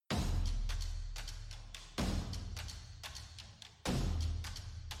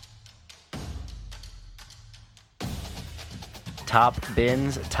Top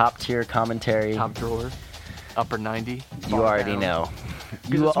bins, top tier commentary. Top drawer, upper 90. You already know.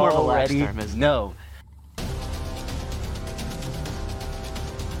 You You more of a lax already term, isn't it? know.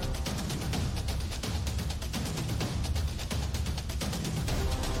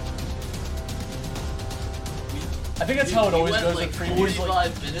 I think that's how it always goes like with previews.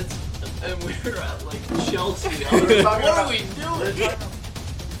 45 minutes, and we were at like Chelsea. I was like, what are we doing?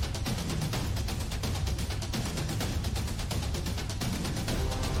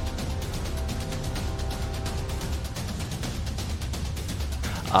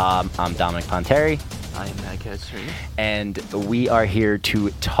 I'm Dominic Ponteri, I am Matt Kestry. and we are here to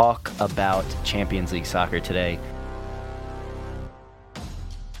talk about Champions League soccer today.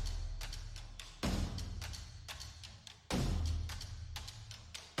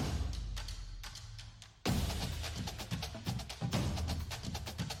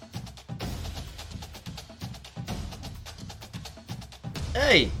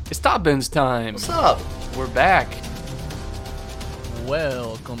 Hey, It's Top Bins time. what's up? We're back.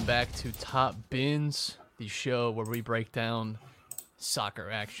 Welcome back to Top Bins, the show where we break down soccer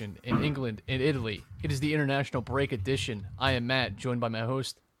action in England and Italy. It is the international break edition. I am Matt, joined by my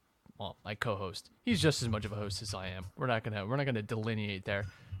host, well, my co-host. He's just as much of a host as I am. We're not gonna delineate there.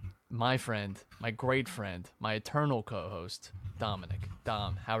 My friend, my great friend, my eternal co-host, Dominic.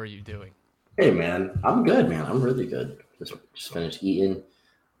 Dom, how are you doing? Hey man, I'm good, man. I'm really good. Just finished eating.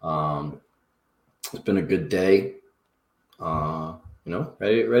 It's been a good day.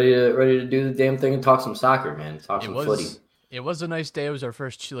 Ready to do the damn thing and talk some soccer, man. Talk some footy. It was a nice day. It was our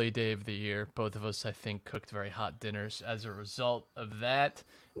first chilly day of the year. Both of us, I think, cooked very hot dinners as a result of that.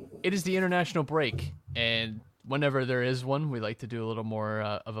 It is the international break, and whenever there is one, we like to do a little more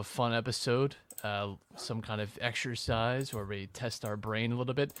of a fun episode, some kind of exercise where we test our brain a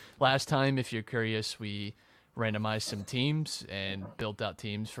little bit. Last time, if you're curious, we randomized some teams and built out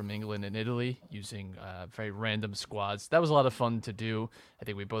teams from England and Italy using very random squads. That was a lot of fun to do. I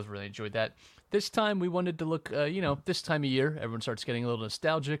think we both really enjoyed that. This time we wanted to look, this time of year, everyone starts getting a little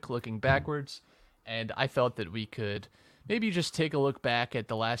nostalgic, looking backwards. And I felt that we could maybe just take a look back at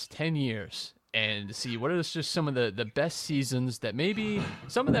the last 10 years and see what are just some of the best seasons that maybe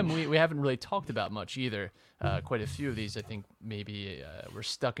some of them we haven't really talked about much either. Quite a few of these, I think, maybe were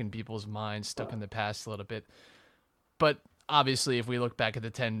stuck in people's minds, stuck in the past a little bit. But obviously, if we look back at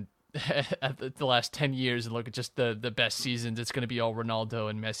the last 10 years and look at just the best seasons, it's going to be all Ronaldo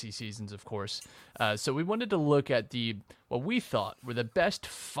and Messi seasons, of course. So we wanted to look at what we thought were the best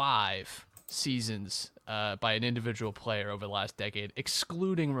 5 seasons by an individual player over the last decade,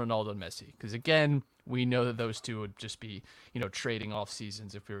 excluding Ronaldo and Messi. Because again, we know that those two would just be, trading off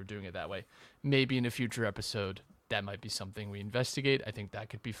seasons if we were doing it that way. Maybe in a future episode, that might be something we investigate. I think that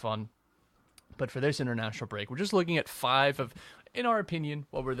could be fun. But for this international break, we're just looking at 5 of, in our opinion,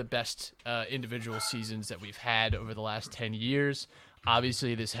 what were the best individual seasons that we've had over the last 10 years.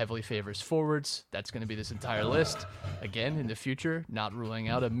 Obviously, this heavily favors forwards. That's going to be this entire list. Again, in the future, not ruling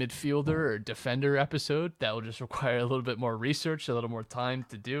out a midfielder or defender episode. That will just require a little bit more research, a little more time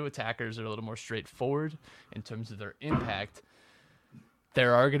to do. Attackers are a little more straightforward in terms of their impact.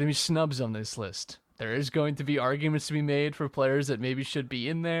 There are going to be snubs on this list. There is going to be arguments to be made for players that maybe should be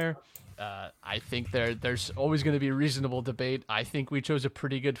in there. I think there's always going to be reasonable debate. I think we chose a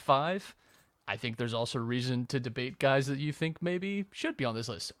pretty good 5. I think there's also reason to debate guys that you think maybe should be on this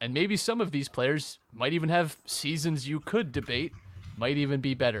list. And maybe some of these players might even have seasons you could debate, might even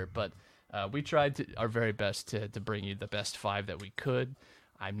be better. But we tried our very best to bring you the best 5 that we could.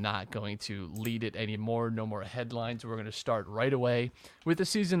 I'm not going to lead it anymore. No more headlines. We're going to start right away with a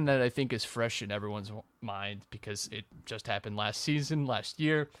season that I think is fresh in everyone's mind because it just happened last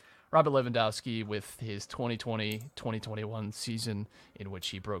year. Robert Lewandowski with his 2020-2021 season in which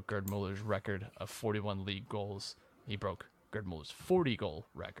he broke Gerd Muller's record of 41 league goals. He broke Gerd Muller's 40-goal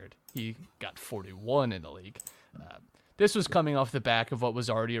record. He got 41 in the league. This was coming off the back of what was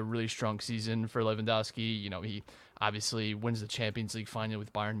already a really strong season for Lewandowski. He obviously wins the Champions League final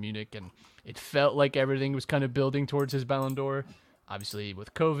with Bayern Munich, and it felt like everything was kind of building towards his Ballon d'Or. Obviously,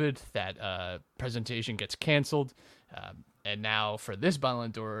 with COVID, that presentation gets canceled. And now for this Ballon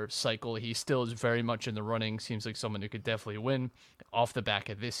d'Or cycle, he still is very much in the running. Seems like someone who could definitely win off the back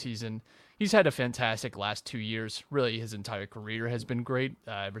of this season. He's had a fantastic last 2 years. Really, his entire career has been great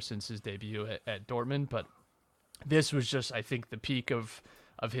ever since his debut at Dortmund. But this was just, I think, the peak of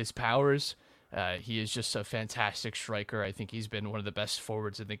his powers. He is just a fantastic striker. I think he's been one of the best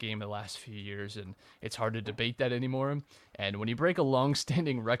forwards in the game the last few years, and it's hard to debate that anymore. And when you break a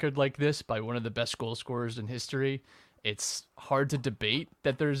long-standing record like this by one of the best goal scorers in history, it's hard to debate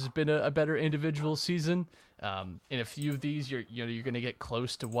that there's been a better individual season. In a few of these, you're going to get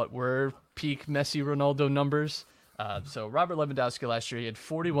close to what were peak Messi Ronaldo numbers. So Robert Lewandowski last year, he had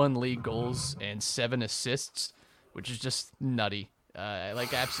 41 league goals and 7 assists, which is just nutty.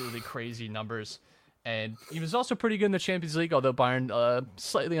 Like absolutely crazy numbers. And he was also pretty good in the Champions League, although Bayern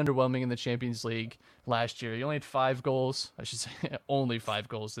slightly underwhelming in the Champions League last year. He only had 5 goals. I should say only 5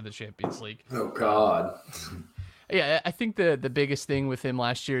 goals in the Champions League. Oh, God. Yeah, I think the biggest thing with him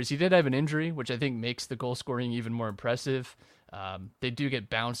last year is he did have an injury, which I think makes the goal scoring even more impressive. They do get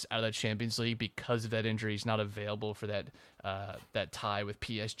bounced out of that Champions League because of that injury. He's not available for that tie with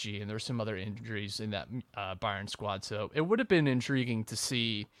PSG, and there were some other injuries in that Bayern squad. So it would have been intriguing to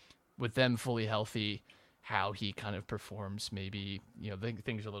see, with them fully healthy, how he kind of performs. Maybe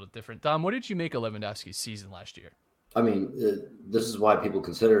things are a little different. Dom, what did you make of Lewandowski's season last year? I mean, this is why people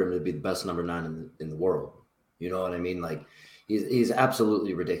consider him to be the best number 9 in the world. You know what I mean? Like, he's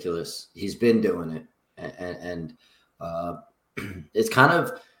absolutely ridiculous. He's been doing it, and it's kind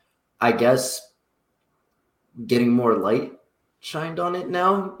of, I guess, getting more light shined on it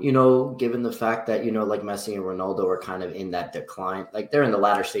now. Given the fact that like Messi and Ronaldo are kind of in that decline, like they're in the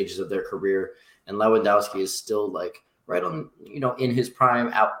latter stages of their career, and Lewandowski is still like right on, in his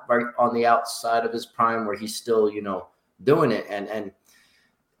prime, right on the outside of his prime, where he's still, doing it, and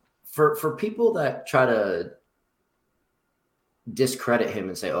for people that try to discredit him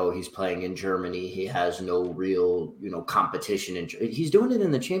and say, oh, he's playing in Germany, he has no real, competition. He's doing it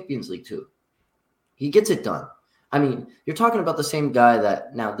in the Champions League too. He gets it done. I mean, you're talking about the same guy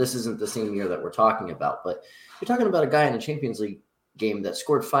that, now this isn't the same year that we're talking about, but you're talking about a guy in a Champions League game that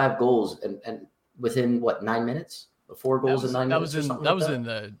scored 5 goals and within 9 minutes? 4 goals in 9 minutes?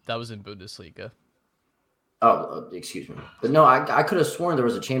 That was in Bundesliga. Oh, excuse me. But no, I could have sworn there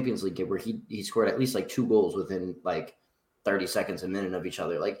was a Champions League game where he scored at least like 2 goals within like 30 seconds, a minute of each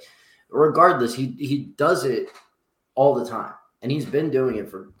other. Like, regardless, he does it all the time, and he's been doing it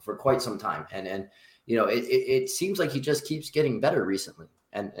for quite some time. And it seems like he just keeps getting better recently.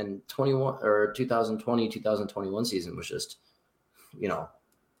 And 2020, 2021 season was just,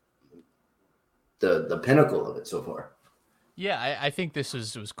 the pinnacle of it so far. Yeah, I think this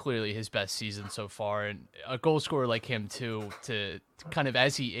was clearly his best season so far, and a goal scorer like him too, to kind of,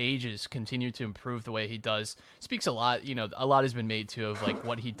 as he ages, continue to improve the way he does, speaks a lot. A lot has been made too of like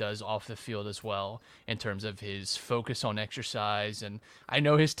what he does off the field as well, in terms of his focus on exercise. And I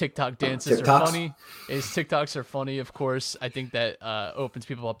know his TikTok dances are funny. His TikToks are funny, of course. I think that opens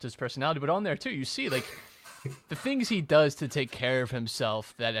people up to his personality, but on there too, you see like the things he does to take care of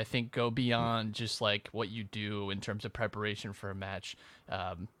himself that I think go beyond just like what you do in terms of preparation for a match.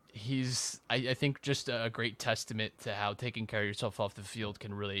 He's, I think, just a great testament to how taking care of yourself off the field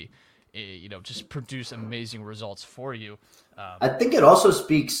can really, just produce amazing results for you. I think it also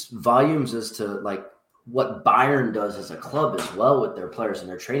speaks volumes as to like what Bayern does as a club as well with their players and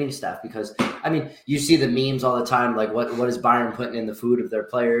their training staff. Because I mean, you see the memes all the time, like what is Bayern putting in the food of their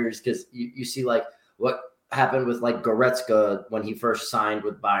players? Because you see like what happened with like Goretzka when he first signed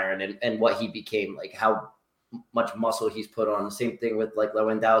with Bayern and what he became, like how much muscle he's put on. Same thing with like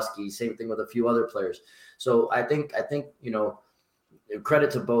Lewandowski, same thing with a few other players. So I think,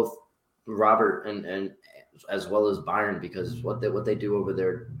 credit to both Robert and as well as Bayern, because what they do over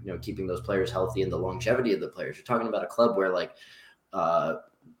there, keeping those players healthy and the longevity of the players. You're talking about a club where like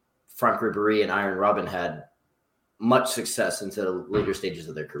Frank Ribéry and Arjen Robben had much success into the later stages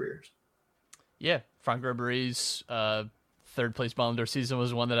of their careers. Yeah, Frank Ribéry's third place Ballon d'Or season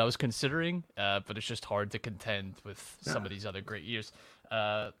was one that I was considering, but it's just hard to contend with some of these other great years.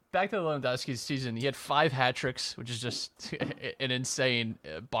 Back to Lewandowski's season, he had 5 hat tricks, which is just an insane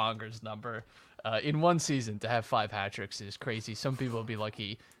bonkers number. In one season, to have 5 hat tricks is crazy. Some people will be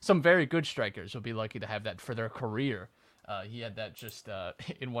lucky. Some very good strikers will be lucky to have that for their career. He had that just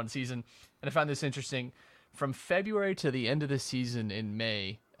in one season. And I found this interesting. From February to the end of the season in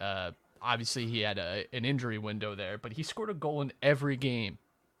May, obviously, he had an injury window there, but he scored a goal in every game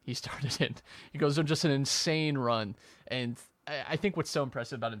he started in. He goes on just an insane run. And I think what's so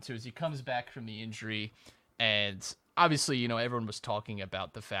impressive about him, too, is he comes back from the injury. And obviously, everyone was talking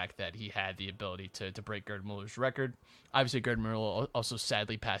about the fact that he had the ability to break Gerd Muller's record. Obviously, Gerd Muller also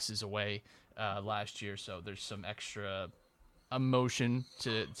sadly passes away last year, so there's some extra emotion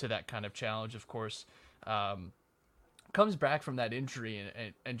to that kind of challenge, of course. Comes back from that injury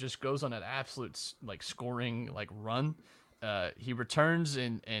and just goes on an absolute like scoring like run. He returns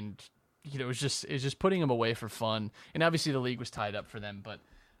and it's just putting him away for fun. And obviously the league was tied up for them, but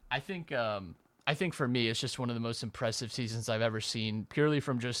I think for me it's just one of the most impressive seasons I've ever seen, purely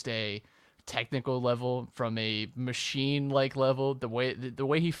from just a technical level, from a machine-like level, the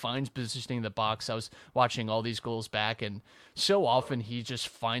way he finds positioning in the box. I was watching all these goals back, and so often he just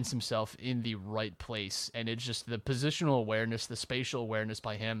finds himself in the right place, and it's just the positional awareness, the spatial awareness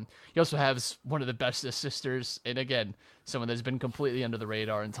by him. He also has one of the best assisters, and again, someone that's been completely under the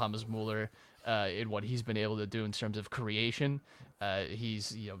radar, in Thomas Mueller, in what he's been able to do in terms of creation.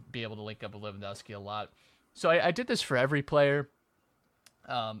 He's be able to link up with Lewandowski a lot. So I did this for every player.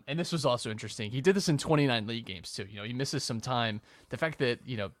 And this was also interesting. He did this in 29 league games too. He misses some time. The fact that,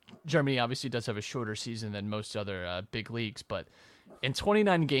 Germany obviously does have a shorter season than most other big leagues, but in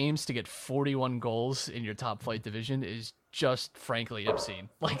 29 games to get 41 goals in your top flight division is just frankly obscene.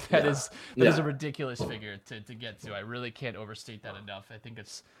 Like that is a ridiculous figure to get to. I really can't overstate that enough. I think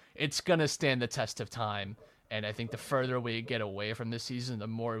it's going to stand the test of time. And I think the further we get away from this season, the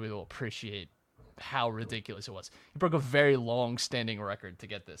more we will appreciate how ridiculous it was. He broke a very long-standing record to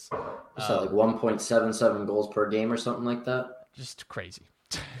get this. Is that like 1.77 goals per game or something like that? Just crazy.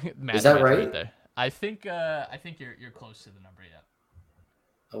 Is that right? There. I think you're close to the number. Yeah.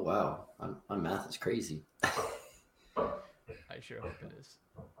 Oh wow, my math is crazy. I sure hope it is.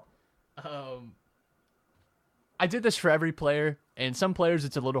 I did this for every player, and some players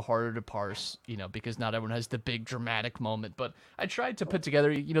it's a little harder to parse, because not everyone has the big dramatic moment. But I tried to put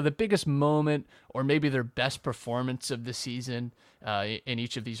together, the biggest moment or maybe their best performance of the season in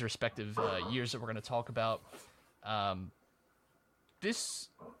each of these respective years that we're going to talk about. This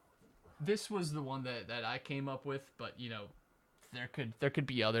was the one that I came up with, but there could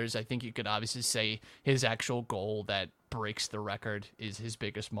be others. I think you could obviously say his actual goal that breaks the record is his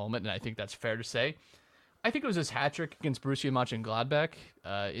biggest moment, and I think that's fair to say. I think it was his hat-trick against Borussia Mönchengladbach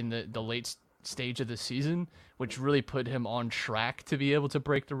in the late stage of the season, which really put him on track to be able to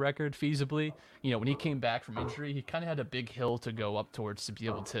break the record feasibly. When he came back from injury, he kind of had a big hill to go up towards to be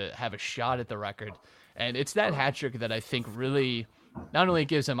able to have a shot at the record. And it's that hat-trick that I think really not only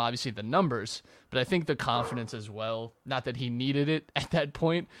gives him obviously the numbers, but I think the confidence as well. Not that he needed it at that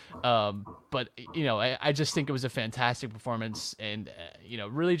point, but I just think it was a fantastic performance, and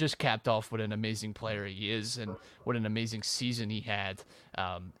really just capped off what an amazing player he is and what an amazing season he had,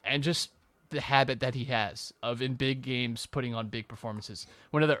 and just the habit that he has of in big games putting on big performances.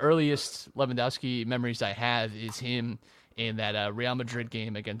 One of the earliest Lewandowski memories I have is him in that Real Madrid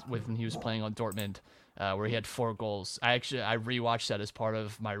game when he was playing on Dortmund. Where he had 4 goals. I rewatched that as part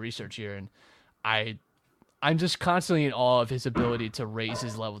of my research here, and I'm just constantly in awe of his ability to raise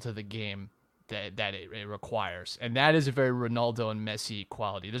his level to the game that it requires, and that is a very Ronaldo and Messi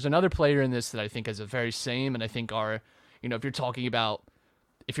quality. There's another player in this that I think has a very same, and I think are, if you're talking about,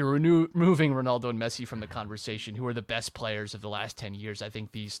 if you're removing Ronaldo and Messi from the conversation, who are the best players of the last 10 years, I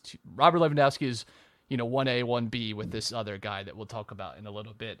think these two, Robert Lewandowski is 1A, 1B with this other guy that we'll talk about in a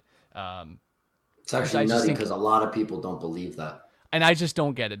little bit. It's actually nutty because a lot of people don't believe that. And I just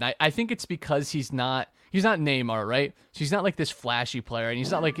don't get it. I think it's because he's not Neymar, right? So he's not like this flashy player, and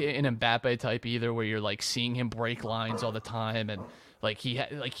he's not like an Mbappe type either, where you're like seeing him break lines all the time, and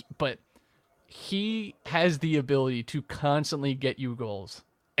but he has the ability to constantly get you goals,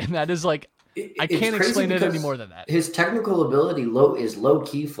 and that is like I can't explain it any more than that. His technical ability is low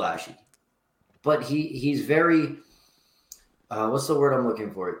key flashy, but he's very what's the word I'm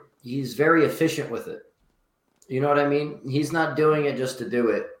looking for? He's very efficient with it. You know what I mean? He's not doing it just to do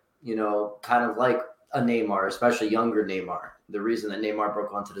it, kind of like a Neymar, especially younger Neymar. The reason that Neymar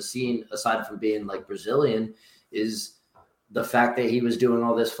broke onto the scene, aside from being like Brazilian, is the fact that he was doing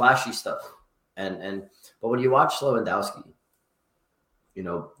all this flashy stuff. But when you watch Lewandowski,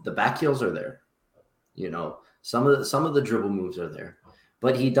 the back heels are there. Some of the dribble moves are there.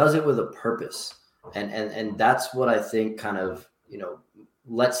 But he does it with a purpose. And that's what I think kind of,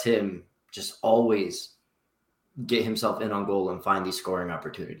 lets him just always get himself in on goal and find these scoring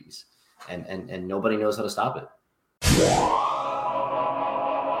opportunities. And nobody knows how to stop it.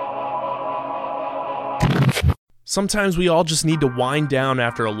 Sometimes we all just need to wind down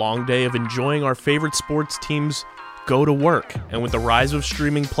after a long day of enjoying our favorite sports teams go to work. And with the rise of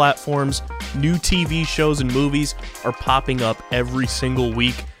streaming platforms, new TV shows and movies are popping up every single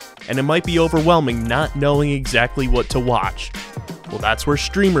week, and it might be overwhelming not knowing exactly what to watch. Well, that's where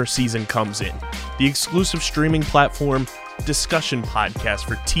Streamer Season comes in, the exclusive streaming platform discussion podcast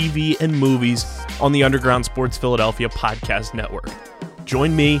for TV and movies on the Underground Sports Philadelphia podcast network.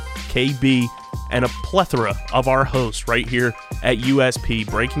 Join me, KB, and a plethora of our hosts right here at USP,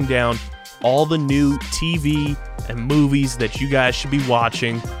 breaking down all the new TV and movies that you guys should be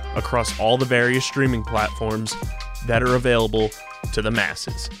watching across all the various streaming platforms that are available to the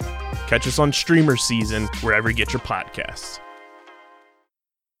masses. Catch us on Streamer Season wherever you get your podcasts.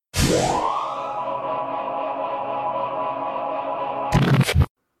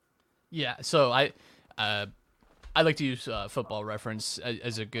 Yeah, so I like to use Football Reference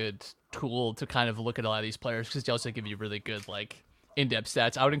as a good tool to kind of look at a lot of these players because they also give you really good in-depth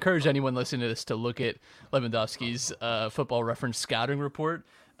stats. I would encourage anyone listening to this to look at Lewandowski's Football Reference scouting report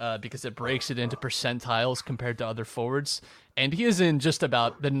because it breaks it into percentiles compared to other forwards. And he is in just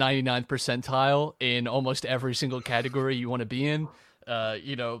about the 99th percentile in almost every single category you want to be in.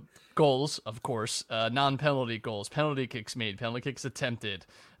 Goals, of course, non-penalty goals, penalty kicks made, penalty kicks attempted,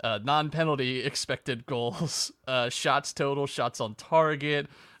 non-penalty expected goals, shots total, shots on target,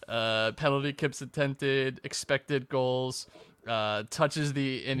 penalty kicks attempted, expected goals, touches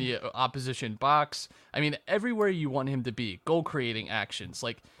in the opposition box. I mean, everywhere you want him to be, goal creating actions.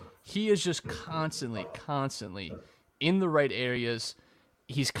 He is just constantly in the right areas.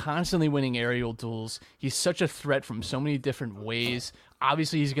 He's constantly winning aerial duels. He's such a threat from so many different ways.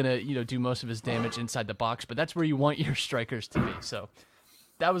 Obviously, he's going to do most of his damage inside the box, but that's where you want your strikers to be. So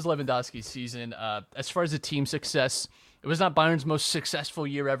that was Lewandowski's season. As far as the team success, it was not Bayern's most successful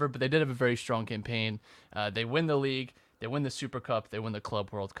year ever, but they did have a very strong campaign. They win the league. They win the Super Cup. They win the Club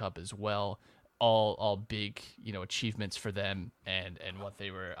World Cup as well. All big achievements for them and what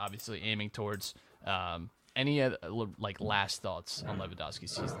they were obviously aiming towards. Any last thoughts on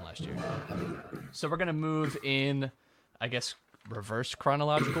Lewandowski's season last year? So we're gonna move in, I guess, reverse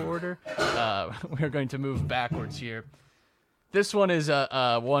chronological order. We're going to move backwards here. This one is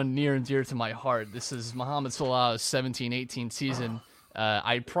one near and dear to my heart. This is Mohamed Salah's 17-18 season.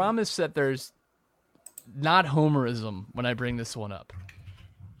 I promise that there's not homerism when I bring this one up.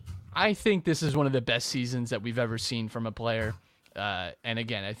 I think this is one of the best seasons that we've ever seen from a player. And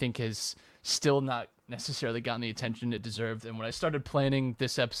again, I think has still not necessarily gotten the attention it deserved. And when I started planning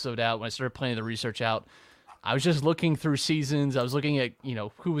this episode out, when I started planning the research out, I was just looking through seasons. I was looking at,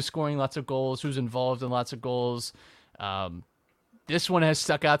 who was scoring lots of goals, who's involved in lots of goals. This one has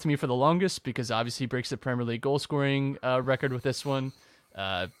stuck out to me for the longest because obviously he breaks the Premier League goal scoring record with this one.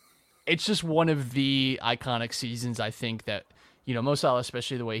 It's just one of the iconic seasons, I think, that, Mo Salah,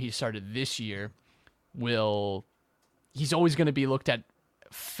 especially the way he started this year, he's always going to be looked at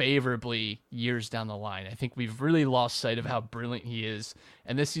favorably years down the line. I think we've really lost sight of how brilliant he is,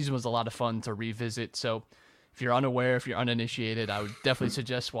 and this season was a lot of fun to revisit. So if you're unaware, if you're uninitiated, I would definitely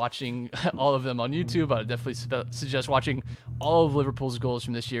suggest watching all of them on YouTube. I would definitely suggest watching all of Liverpool's goals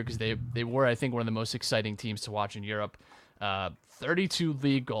from this year because they were, I think, one of the most exciting teams to watch in Europe. 32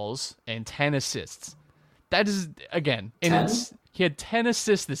 league goals and 10 assists. That is, again, he had 10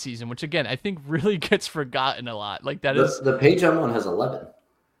 assists this season, which, again, I think really gets forgotten a lot. The page I'm on has 11.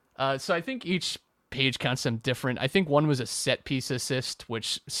 So I think each page counts them different. I think one was a set piece assist,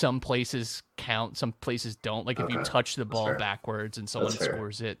 which some places count, some places don't. If you touch the ball backwards and someone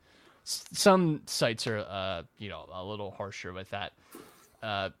scores it. Some sites are, a little harsher with that.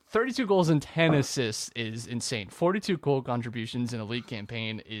 32 goals and 10 assists is insane. 42 goal contributions in a league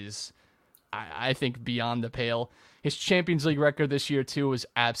campaign is, I think, beyond the pale. His Champions League record this year, too, was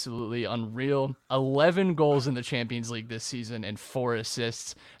absolutely unreal. 11 goals in the Champions League this season and 4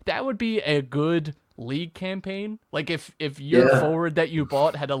 assists. That would be a good league campaign. If your forward that you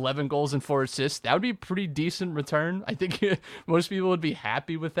bought had 11 goals and 4 assists, that would be a pretty decent return. I think most people would be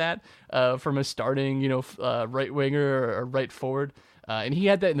happy with that from a starting, right winger or right forward. And he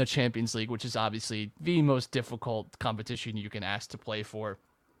had that in the Champions League, which is obviously the most difficult competition you can ask to play for.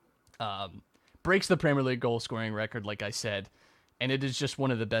 Breaks the Premier League goal scoring record, like I said, and it is just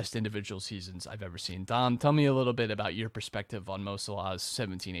one of the best individual seasons I've ever seen. Dom, tell me a little bit about your perspective on Mo Salah's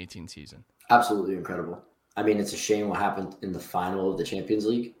 17-18 season. Absolutely incredible. I mean, it's a shame what happened in the final of the Champions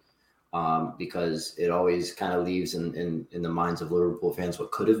League because it always kind of leaves in the minds of Liverpool fans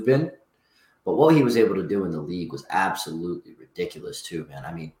what could have been. But what he was able to do in the league was absolutely ridiculous too, man.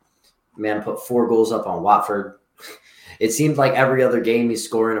 I mean, man put 4 goals up on Watford. It seemed like every other game he's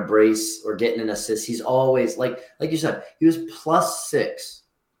scoring a brace or getting an assist. He's always, like you said, he was +6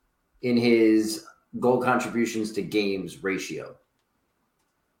 in his goal contributions to games ratio.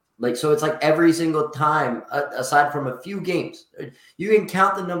 So it's every single time, aside from a few games, you can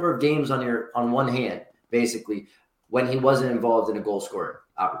count the number of games on one hand, basically, when he wasn't involved in a goal scoring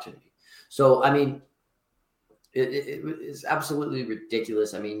opportunity. So, I mean, it's absolutely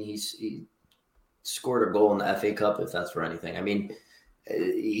ridiculous. I mean, he scored a goal in the FA Cup, if that's for anything. I mean,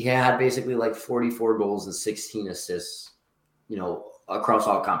 he had basically 44 goals and 16 assists, across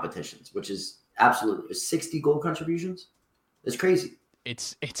all competitions, which is absolutely 60 goal contributions. It's crazy.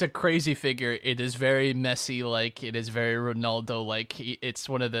 It's a crazy figure. It is very Messi, it is very Ronaldo. It's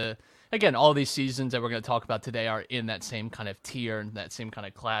one of the, again, all these seasons that we're going to talk about today are in that same kind of tier and that same kind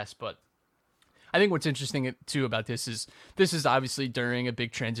of class. But I think what's interesting too about this is obviously during a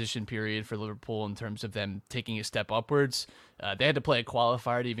big transition period for Liverpool in terms of them taking a step upwards. They had to play a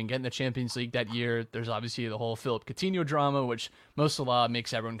qualifier to even get in the Champions League that year. There's obviously the whole Philip Coutinho drama, which Mo Salah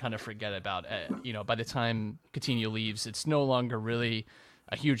makes everyone kind of forget about. By the time Coutinho leaves, it's no longer really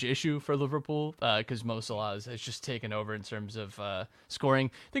a huge issue for Liverpool because Mo Salah has just taken over in terms of scoring.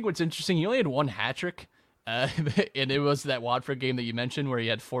 I think what's interesting, he only had one hat-trick, and it was that Watford game that you mentioned where he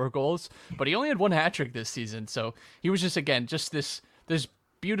had 4 goals, but he only had one hat-trick this season. So he was just this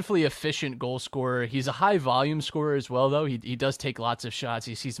beautifully efficient goal scorer. He's a high volume scorer as well, though. He does take lots of shots.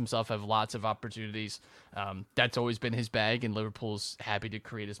 He sees himself have lots of opportunities. That's always been his bag, and Liverpool's happy to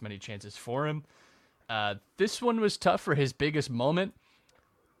create as many chances for him. This one was tough for his biggest moment.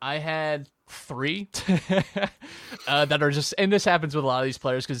 I had 3 that are just, and this happens with a lot of these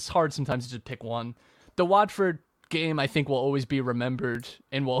players because it's hard sometimes to just pick one. The Watford game, I think, will always be remembered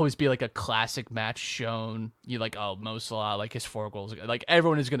and will always be like a classic match shown. You like, oh, Mo Salah, like his 4 goals. Like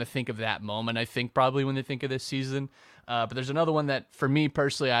everyone is going to think of that moment, I think, probably when they think of this season. But there's another one that, for me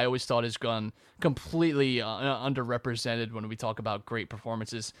personally, I always thought has gone completely underrepresented when we talk about great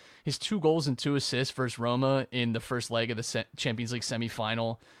performances. His 2 goals and 2 assists versus Roma in the first leg of the Champions League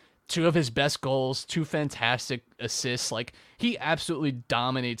semifinal. 2 of his best goals, 2 fantastic assists. Like, he absolutely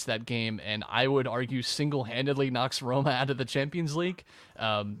dominates that game, and I would argue single-handedly knocks Roma out of the Champions League.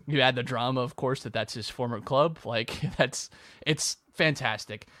 You add the drama, of course, that's his former club. Like, it's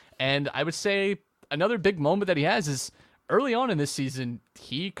fantastic. And I would say another big moment that he has is early on in this season,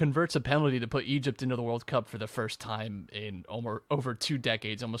 he converts a penalty to put Egypt into the World Cup for the first time in over 2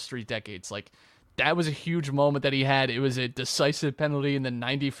 decades, almost 3 decades. Like, that was a huge moment that he had. It was a decisive penalty in the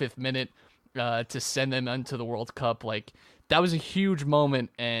 95th minute to send them into the World Cup. Like, that was a huge moment,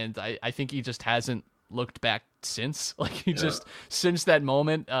 and I think he just hasn't looked back since. Like, just since that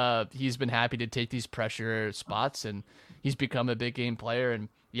moment, he's been happy to take these pressure spots, and he's become a big game player. And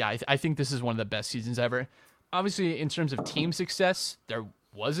yeah, I think this is one of the best seasons ever. Obviously, in terms of team success, there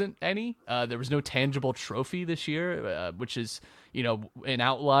wasn't any. There was no tangible trophy this year, which is, an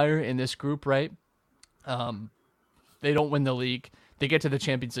outlier in this group, right? They don't win the league. They get to the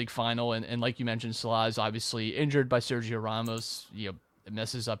Champions League final, and like you mentioned, Salah is obviously injured by Sergio Ramos. It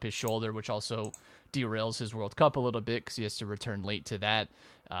messes up his shoulder, which also derails his World Cup a little bit because he has to return late to that.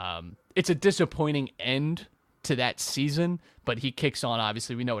 It's a disappointing end to that season, but he kicks on.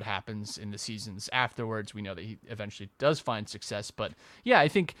 Obviously, we know what happens in the seasons afterwards. We know that he eventually does find success, but yeah, I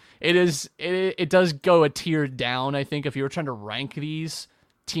think it does go a tier down. I think if you were trying to rank these,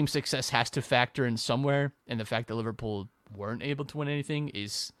 team success has to factor in somewhere, and the fact that Liverpool weren't able to win anything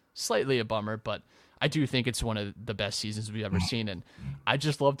is slightly a bummer, but I do think it's one of the best seasons we've ever seen, and I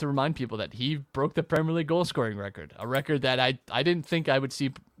just love to remind people that he broke the Premier League goal scoring record, a record that I didn't think I would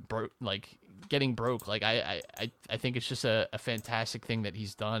see getting broke. Like, I think it's just a fantastic thing that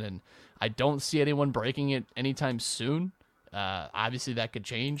he's done, and I don't see anyone breaking it anytime soon. Obviously that could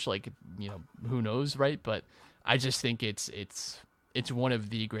change, who knows, right? But I just think it's one of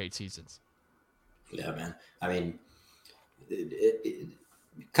the great seasons. Yeah, man. I mean, it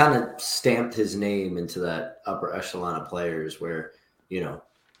kind of stamped his name into that upper echelon of players where,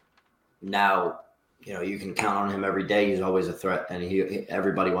 now, you can count on him every day. He's always a threat, and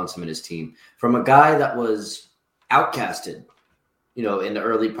everybody wants him in his team. From a guy that was outcasted, in the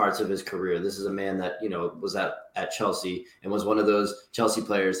early parts of his career, this is a man that, was at Chelsea and was one of those Chelsea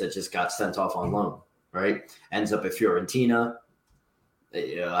players that just got sent off on loan, right? Ends up at Fiorentina.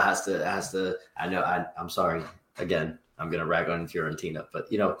 Has to. I know. I'm sorry. Again, I'm gonna rag on Fiorentina, but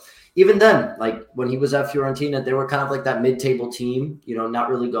even then, like when he was at Fiorentina, they were kind of like that mid-table team. Not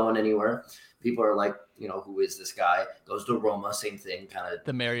really going anywhere. People are like, who is this guy? Goes to Roma, same thing, kind of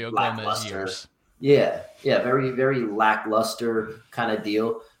the Mario Gomez years. Yeah, very, very lackluster kind of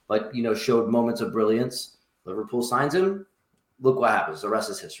deal, but showed moments of brilliance. Liverpool signs him. Look what happens. The rest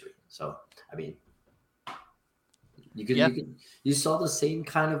is history. So, I mean. You saw the same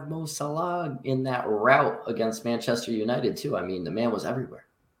kind of Mo Salah in that rout against Manchester United too. I mean, the man was everywhere.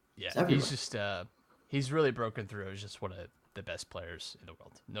 Yeah, he's just he's really broken through. He's just one of the best players in the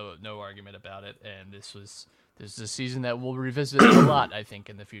world. No argument about it. And this is a season that we'll revisit a lot, I think,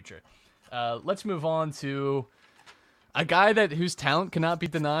 in the future. Let's move on to a guy whose talent cannot be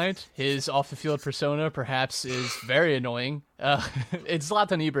denied. His off the field persona perhaps is very annoying. It's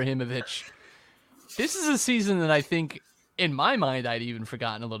Zlatan Ibrahimovic. This is a season that I think, in my mind, I'd even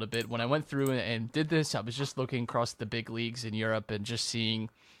forgotten a little bit. When I went through and did this, I was just looking across the big leagues in Europe and just seeing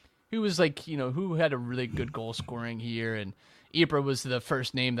who was who had a really good goal scoring here. And Ibra was the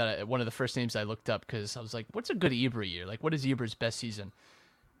first name one of the first names I looked up because I was like, what's a good Ibra year? Like, what is Ibra's best season?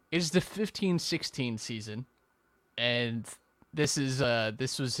 is the 15-16 season, and this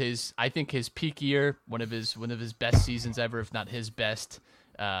was his, I think, his peak year, one of his best seasons ever, if not his best.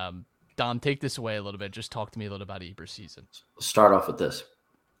 Dom, take this away a little bit. Just talk to me a little about Ibra's season. Start off with this: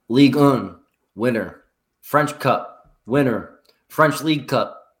 Ligue 1 winner, French Cup winner, French League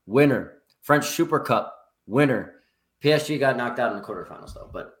Cup winner, French Super Cup winner. PSG got knocked out in the quarterfinals, though.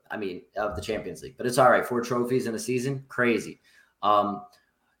 But I mean, of the Champions League. But it's all right. 4 trophies in a season, crazy.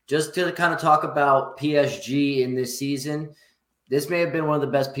 Just to kind of talk about PSG in this season, this may have been one of the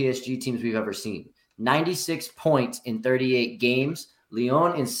best PSG teams we've ever seen. 96 points in 38 games.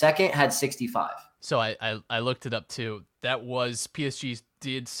 Lyon in second had 65. So I looked it up too. That was PSG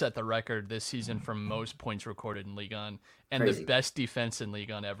did set the record this season for most points recorded in Ligue 1 and Crazy. the best defense in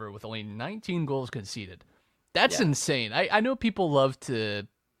Ligue 1 ever with only 19 goals conceded. That's insane. I know people love to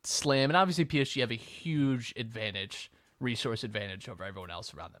slam, and obviously PSG have a huge resource advantage over everyone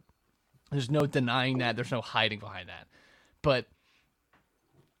else around them. There's no denying that. There's no hiding behind that. But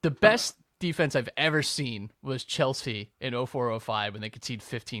the best defense I've ever seen was Chelsea in 04-05 when they conceded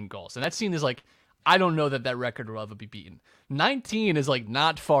 15 goals. And that scene is like, I don't know that record will ever be beaten. 19 is like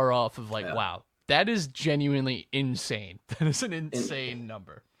not far off of like, wow, that is genuinely insane. That is an insane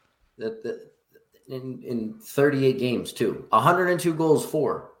number. In 38 games, too. 102 goals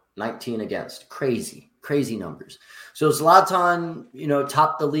for, 19 against. Crazy numbers. So Zlatan,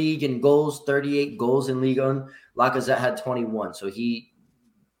 topped the league in goals, 38 goals in Ligue 1. Lacazette had 21, so he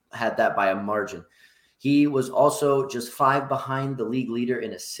had that by a margin. He was also just 5 behind the league leader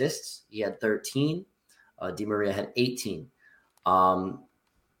in assists. He had 13. Di Maria had 18. Also,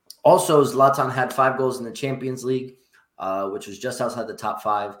 Zlatan had 5 goals in the Champions League, which was just outside the top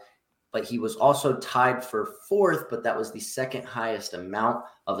 5. But he was also tied for 4th, but that was the second highest amount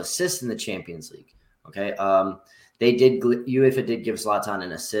of assists in the Champions League. Okay, UEFA did give Zlatan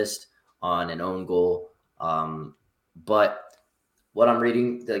an assist on an own goal, but what I'm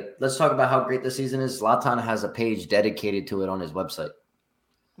reading, let's talk about how great the season is. Zlatan has a page dedicated to it on his website.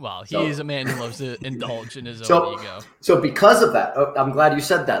 Well, he is a man who loves to indulge in his own ego. So because of that, I'm glad you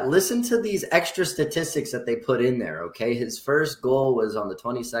said that. Listen to these extra statistics that they put in there, okay? His first goal was on the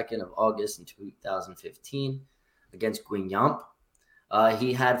 22nd of August in 2015 against Guingamp.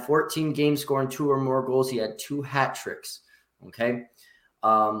 He had 14 games scoring 2 or more goals. He had 2 hat tricks, okay?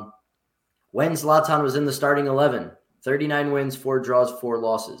 When Zlatan was in the starting 11, 39 wins, 4 draws, 4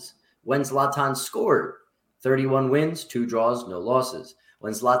 losses. When Zlatan scored, 31 wins, 2 draws, no losses.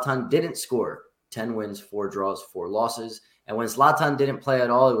 When Zlatan didn't score, 10 wins, 4 draws, 4 losses. And when Zlatan didn't play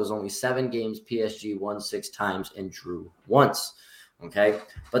at all, it was only 7 games. PSG won 6 times and drew once. Okay?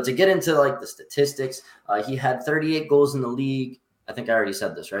 But to get into the statistics, he had 38 goals in the league. I think I already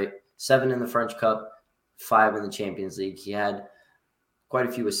said this, right? 7 in the French Cup, 5 in the Champions League. He had quite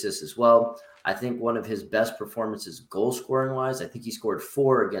a few assists as well. I think one of his best performances goal scoring wise, I think he scored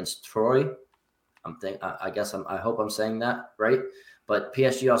 4 against Troy. I hope I'm saying that right. But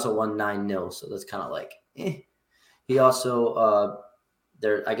PSG also won 9-0, so that's kind of like, He also,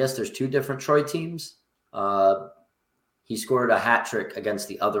 there's 2 different Troy teams. He scored a hat trick against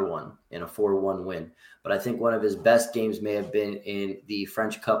the other one in a 4-1 win. But I think one of his best games may have been in the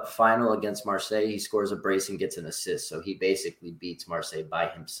French Cup final against Marseille. He scores a brace and gets an assist, so he basically beats Marseille by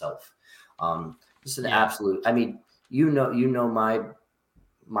himself. Just an absolute. I mean,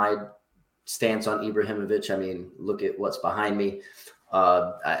 my stance on Ibrahimovic. I mean, look at what's behind me.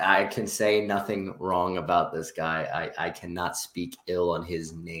 I can say nothing wrong about this guy. I cannot speak ill on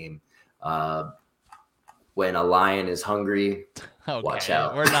his name. When a lion is hungry, watch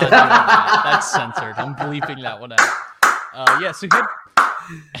out. We're not doing that. That's censored. I'm bleeping that one out. So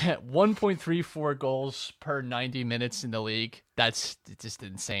he had 1.34 goals per 90 minutes in the league. That's just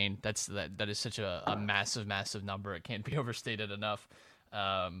insane. That is such a massive number. It can't be overstated enough.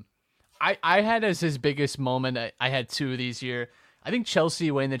 I had as his biggest moment, I had 2 of these year. I think Chelsea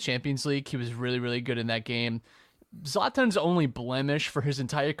winning the Champions League, he was really, really good in that game. Zlatan's only blemish for his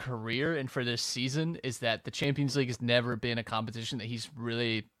entire career and for this season is that the Champions League has never been a competition that he's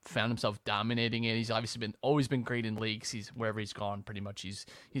really found himself dominating in. He's obviously always been great in leagues. Wherever he's gone, pretty much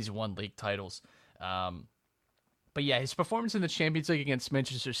he's won league titles. But yeah, his performance in the Champions League against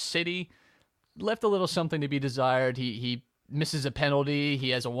Manchester City left a little something to be desired. He misses a penalty. He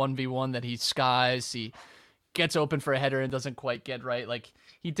has a 1v1 that he skies. He gets open for a header and doesn't quite get right. Like,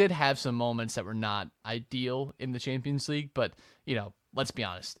 he did have some moments that were not ideal in the Champions League, but, let's be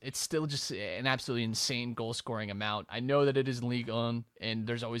honest. It's still just an absolutely insane goal-scoring amount. I know that it is Ligue 1, and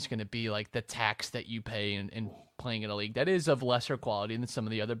there's always going to be, the tax that you pay in playing in a league that is of lesser quality than some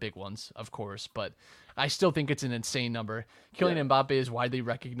of the other big ones, of course, but I still think it's an insane number. Kylian Mbappe is widely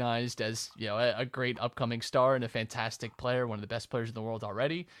recognized as, a great upcoming star and a fantastic player, one of the best players in the world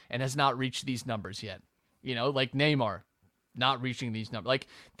already, and has not reached these numbers yet. Like Neymar, not reaching these numbers. Like,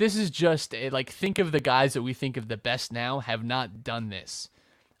 this is just, think of the guys that we think of the best now have not done this.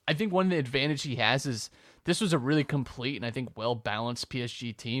 I think one of the advantage he has is this was a really complete and I think well-balanced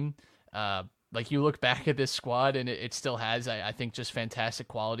PSG team. You look back at this squad and it still has, I think, just fantastic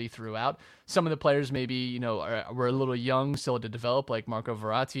quality throughout. Some of the players maybe, were a little young, still to develop, like Marco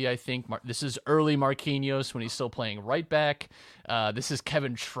Verratti, I think. This is early Marquinhos when he's still playing right back. This is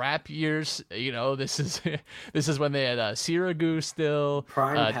Kevin Trapp years. This is when they had Sirigu still.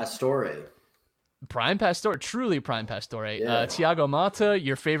 Prime Pastore. Prime Pastore, truly Prime Pastore. Yeah. Thiago Motta,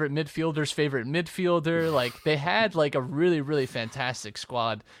 your favorite midfielder's favorite midfielder. They had a really, really fantastic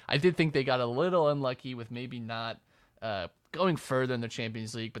squad. I did think they got a little unlucky with maybe not going further in the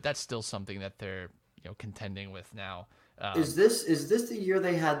Champions League, but that's still something that they're contending with now. Is this the year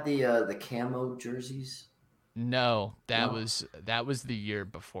they had the camo jerseys? No, that was the year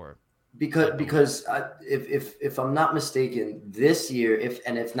before. Because if I'm not mistaken, this year,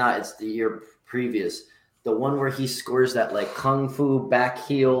 if not, it's the year previous, the one where he scores that kung fu back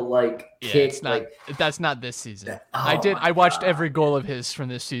heel kick. It's not, that's not this season. I watched every goal of his from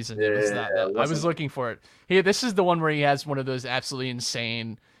this season. I was looking for it. This is the one where he has one of those absolutely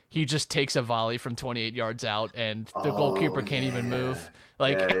insane. He just takes a volley from 28 yards out, and the goalkeeper can't even move.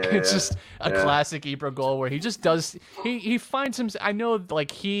 It's just a classic Ibra goal where he just does. He finds him. I know,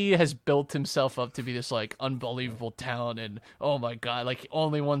 he has built himself up to be this unbelievable talent, and oh my god,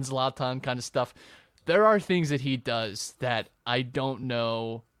 only one Zlatan kind of stuff. There are things that he does that I don't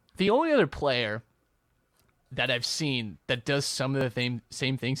know. The only other player that I've seen that does some of the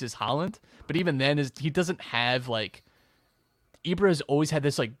same things as Haaland, but even then, he doesn't have Ibra has always had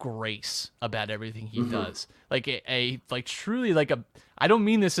this grace about everything he does. I don't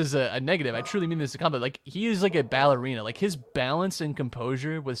mean this as a negative. I truly mean this as a compliment. He is a ballerina. His balance and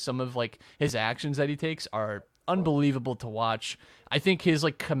composure with some of his actions that he takes are unbelievable to watch. I think his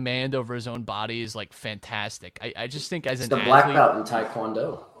command over his own body is fantastic. I just think as an athlete, black belt in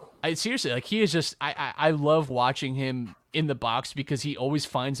Taekwondo. Seriously, he is just. I love watching him in the box because he always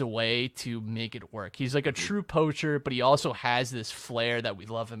finds a way to make it work. He's a true poacher, but he also has this flair that we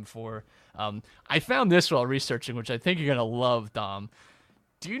love him for. I found this while researching, which I think you're gonna love, Dom.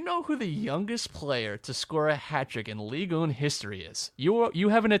 Do you know who the youngest player to score a hat-trick in Ligue 1 history is? You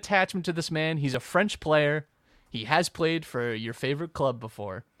have an attachment to this man. He's a French player. He has played for your favorite club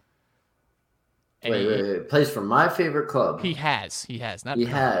before. Wait. Plays for my favorite club. He has. Not he currently.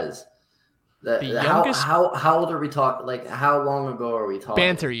 Has. The youngest. How old are we talking? How long ago are we talking?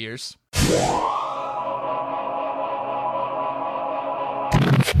 Banter years.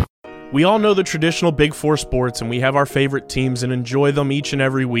 We all know the traditional Big Four sports, and we have our favorite teams and enjoy them each and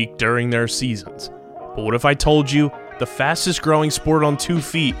every week during their seasons. But what if I told you the fastest growing sport on 2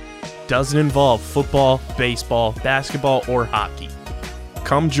 feet doesn't involve football, baseball, basketball, or hockey?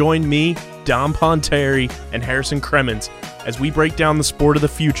 Come join me, Dom Ponteri, and Harrison Cremens as we break down the sport of the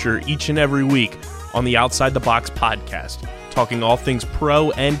future each and every week on the Outside the Box podcast, talking all things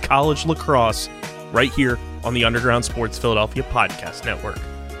pro and college lacrosse right here on the Underground Sports Philadelphia Podcast Network.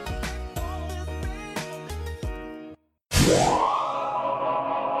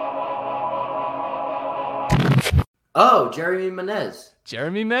 Oh, Jeremy Menez.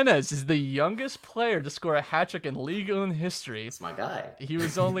 Jeremy Menez is the youngest player to score a hat-trick in Ligue 1 history. That's my guy. He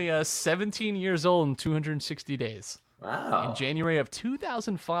was only 17 years old in 260 days. Wow. In January of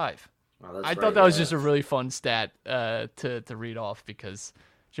 2005. Wow, I thought that was just a really fun stat to read off because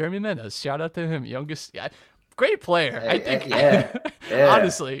Jeremy Menez, shout out to him, youngest. Yeah, great player. I think. Yeah.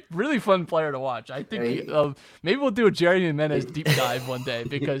 Honestly, really fun player to watch. I think maybe we'll do a Jeremy Menez deep dive one day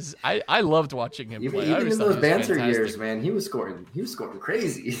because I loved watching him play. Even in those banter years, man, he was scoring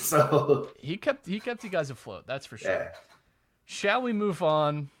crazy. So he kept you guys afloat. That's for sure. Yeah. Shall we move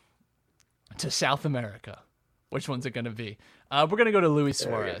on to South America? Which one's it going to be? We're going to go to Luis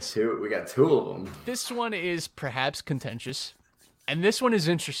Suarez. We got two of them. This one is perhaps contentious, and this one is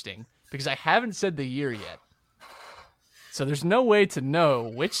interesting because I haven't said the year yet. So there's no way to know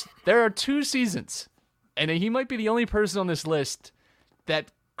which. There are 2 seasons, and he might be the only person on this list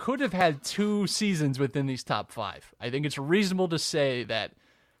that could have had 2 seasons within these top 5. I think it's reasonable to say that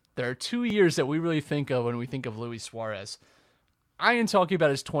there are 2 years that we really think of when we think of Luis Suarez. I am talking about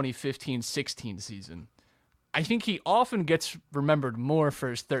his 2015-16 season. I think he often gets remembered more for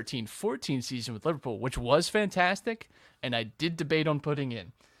his 13-14 season with Liverpool, which was fantastic, and I did debate on putting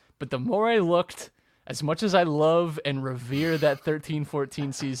in. But the more I looked as much as I love and revere that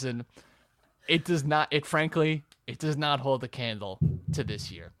 13-14 season, it does not hold a candle to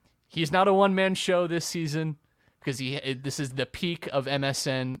this year. He's not a one-man show this season because this is the peak of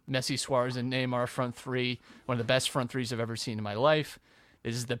MSN, Messi, Suarez, and Neymar front three, one of the best front threes I've ever seen in my life.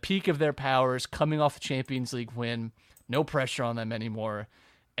 This is the peak of their powers, coming off the Champions League win, no pressure on them anymore.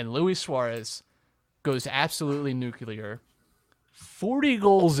 And Luis Suarez goes absolutely nuclear. 40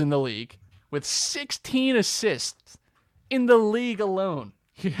 goals in the league with 16 assists in the league alone.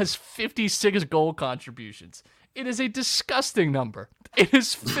 He has 56 goal contributions. It is a disgusting number. It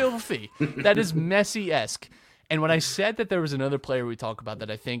is filthy. That is Messi-esque. And when I said that there was another player we talk about that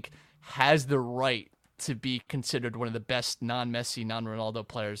I think has the right to be considered one of the best non-Messi, non-Ronaldo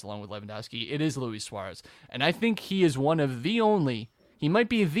players along with Lewandowski, it is Luis Suarez. And I think he is one of the only, he might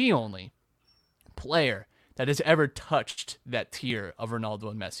be the only player that has ever touched that tier of Ronaldo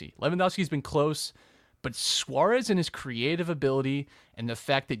and Messi. Lewandowski's been close, but Suarez and his creative ability and the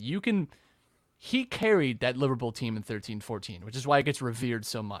fact that he carried that Liverpool team in 13-14, which is why it gets revered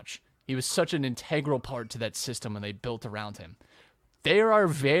so much. He was such an integral part to that system when they built around him. There are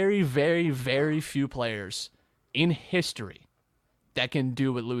very, very, very few players in history that can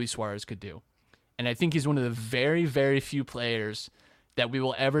do what Luis Suarez could do. And I think he's one of the very, very few players that we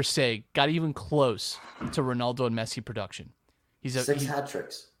will ever say got even close to Ronaldo and Messi production. Six hat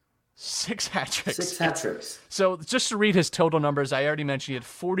tricks. 6 hat-tricks. 6 hat-tricks. So just to read his total numbers, I already mentioned he had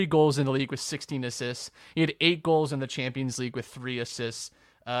 40 goals in the league with 16 assists. He had 8 goals in the Champions League with 3 assists.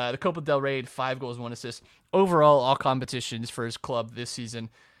 The Copa del Rey had 5 goals, 1 assist. Overall, all competitions for his club this season,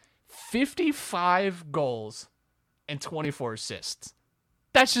 55 goals and 24 assists.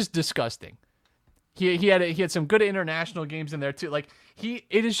 That's just disgusting. He had some good international games in there too. Like it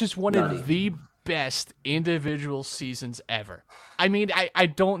is just one of the best individual seasons ever. I mean, I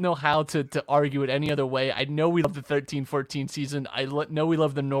don't know how to argue it any other way. I know we love the 13-14 season. I know we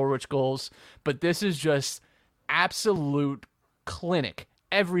love the Norwich goals, but this is just absolute clinic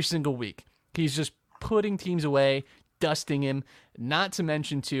every single week. He's just putting teams away, dusting him. Not to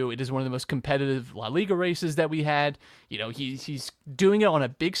mention, too, it is one of the most competitive La Liga races that we had. You know, he's doing it on a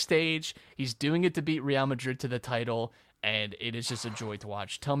big stage. He's doing it to beat Real Madrid to the title, and it is just a joy to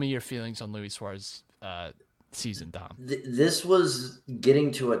watch. Tell me your feelings on Luis Suarez season, Dom. This was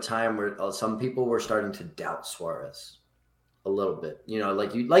getting to a time where some people were starting to doubt Suarez a little bit. You know,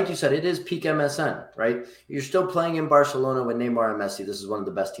 like you said, it is peak MSN, right? You're still playing in Barcelona with Neymar and Messi. This is one of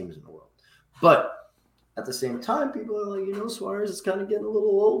the best teams in the world. But at the same time, people are like, Suarez is kind of getting a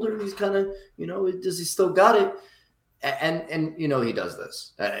little older. He's kind of, does he still got it? And he does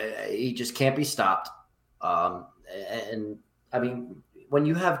this. He just can't be stopped. And I mean, when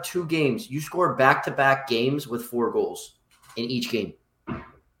you have 2 games, you score back-to-back games with 4 goals in each game.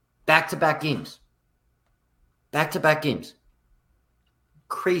 Back-to-back games. Back-to-back games.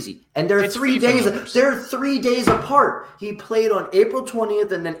 Crazy. And they're 3 days. They're 3 days apart. He played on April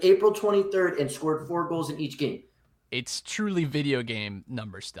 20th and then April 23rd and scored 4 goals in each game. It's truly video game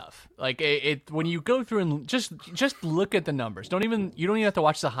number stuff. Like when you go through and just look at the numbers. You don't even have to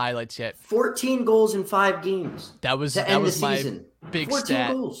watch the highlights yet. 14 goals in 5 games. That was my big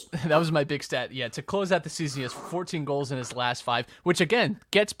stat. Goals. That was my big stat. Yeah, to close out the season, he has 14 goals in his last 5, which again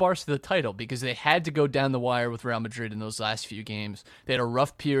gets Barca the title because they had to go down the wire with Real Madrid in those last few games. They had a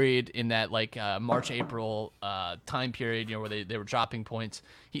rough period in that March, April time period, where they were dropping points.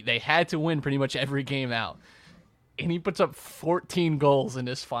 They had to win pretty much every game out. And he puts up 14 goals in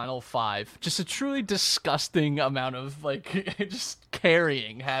his final 5. Just a truly disgusting amount of just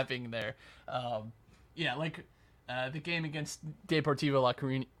carrying happening there. The game against Deportivo La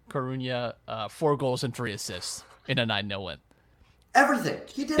Coruña, 4 goals and 3 assists in a 9-0 win. Everything.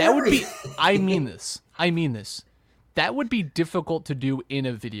 He did that everything. Would be. I mean this. That would be difficult to do in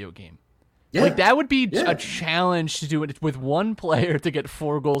a video game. Yeah. That would be a challenge to do it with one player to get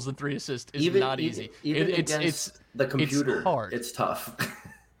 4 goals and 3 assists. Is not easy. It's the computer. It's hard. It's tough.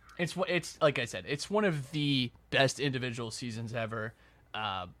 It's like I said. It's one of the best individual seasons ever.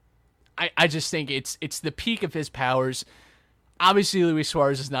 I just think it's the peak of his powers. Obviously, Luis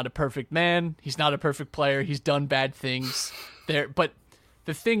Suarez is not a perfect man. He's not a perfect player. He's done bad things there. But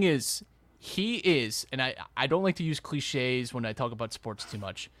the thing is, he is, and I don't like to use cliches when I talk about sports too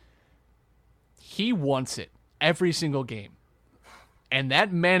much. He wants it every single game. And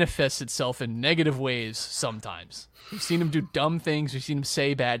that manifests itself in negative ways sometimes. We've seen him do dumb things. We've seen him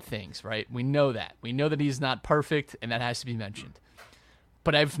say bad things, right? We know that. We know that he's not perfect, and that has to be mentioned.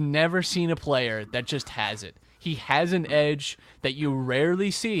 But I've never seen a player that just has it. He has an edge that you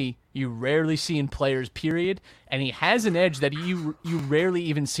rarely see. You rarely see in players, period. And he has an edge that you rarely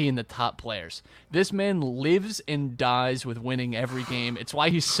even see in the top players. This man lives and dies with winning every game. It's why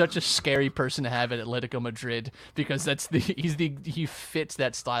he's such a scary person to have at Atletico Madrid, because he fits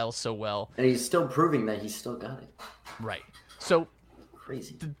that style so well. And he's still proving that he's still got it. Right. So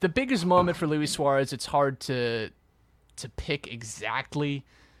Crazy. the biggest moment for Luis Suarez, it's hard to pick exactly.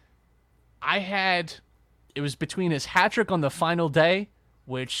 It was between his hat-trick on the final day,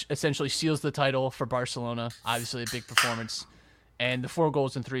 which essentially seals the title for Barcelona, obviously a big performance, and the 4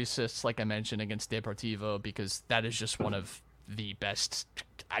 goals and 3 assists, like I mentioned, against Deportivo, because that is just one of the best.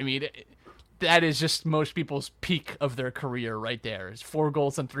 I mean, that is just most people's peak of their career right there. It's 4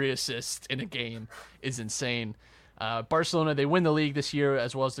 goals and 3 assists in a game is insane. Barcelona, they win the league this year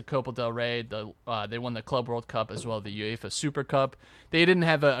as well as the Copa del Rey. They won the Club World Cup as well as the UEFA Super Cup. They didn't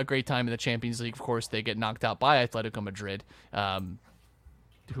have a great time in the Champions League. Of course, they get knocked out by Atletico Madrid,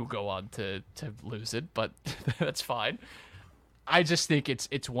 who go on to lose it, but that's fine. I just think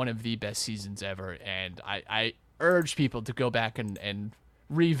it's one of the best seasons ever, and I urge people to go back and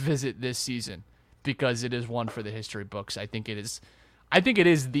revisit this season, because it is one for the history books. I think it is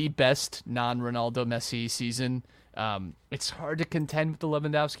the best non-Ronaldo Messi season. It's hard to contend with the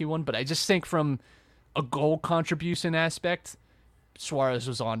Lewandowski one, but I just think from a goal contribution aspect, Suarez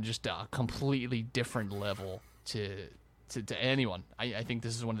was on just a completely different level to anyone. I think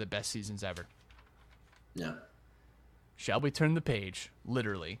this is one of the best seasons ever. Yeah. Shall we turn the page?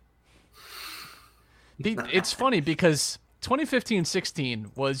 Literally. It's funny because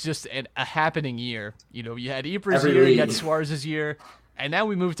 2015-16 was just a happening year. You know, you had Ibra's year, you had Suarez's year, and now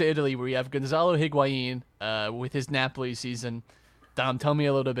we move to Italy where you have Gonzalo Higuain with his Napoli season. Dom, tell me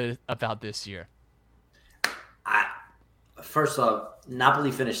a little bit about this year. First off,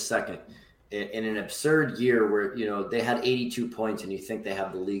 Napoli finished second in an absurd year where, you know, they had 82 points and you think they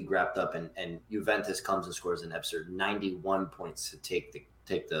have the league wrapped up, and Juventus comes and scores an absurd 91 points to take the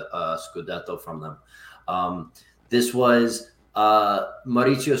Scudetto from them. This was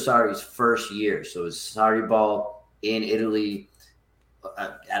Maurizio Sarri's first year. So it was Sarri ball in Italy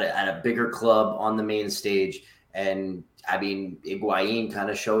at a bigger club on the main stage. And, I mean, Higuain kind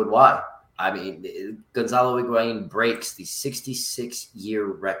of showed why. I mean, Gonzalo Higuain breaks the 66-year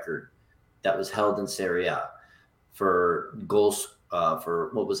record that was held in Serie A for goals for,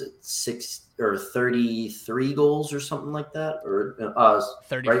 what was it, 33 goals or something like that? Or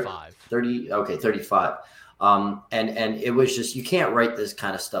 35. Right? 35. And it was just, you can't write this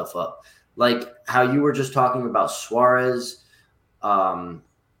kind of stuff up. Like how you were just talking about Suarez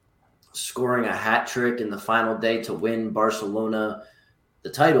scoring a hat trick in the final day to win Barcelona the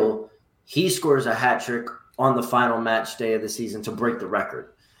title. He scores a hat trick on the final match day of the season to break the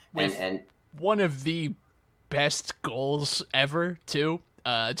record. And one of the best goals ever, too.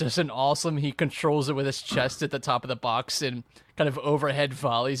 Just an awesome, he controls it with his chest at the top of the box and kind of overhead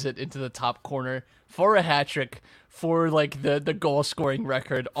volleys it into the top corner for a hat trick for like the goal scoring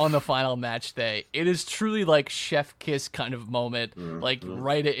record on the final match day. It is truly like chef kiss kind of moment, like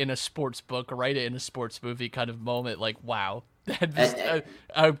write it in a sports book, write it in a sports movie kind of moment. Like, wow, that's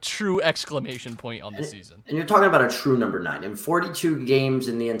a true exclamation point on the season. And you're talking about a true number 9 in 42 games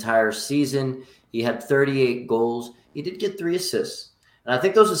in the entire season. He had 38 goals. He did get 3 assists. And I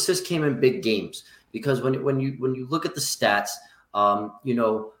think those assists came in big games because when you look at the stats, you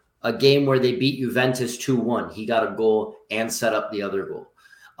know, a game where they beat Juventus 2-1, he got a goal and set up the other goal.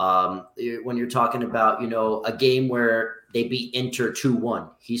 When you're talking about, you know, a game where they beat Inter 2-1,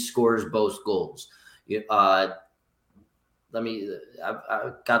 he scores both goals. I've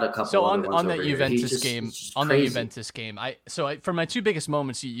got a couple. So on that Juventus game, for my 2 biggest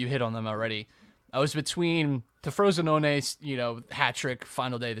moments, you hit on them already. I was between the Frozenone's, you know, hat trick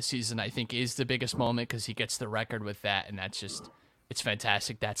final day of the season. I think is the biggest moment because he gets the record with that, and that's just, it's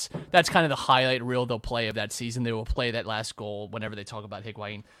fantastic. That's kind of the highlight reel they'll play of that season. They will play that last goal whenever they talk about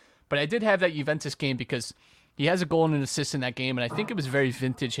Higuain. But I did have that Juventus game because he has a goal and an assist in that game, and I think it was very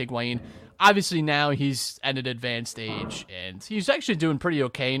vintage Higuain. Obviously now he's at an advanced age, and he's actually doing pretty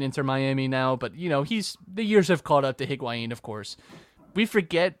okay in Inter Miami now. But you know, the years have caught up to Higuain, of course. We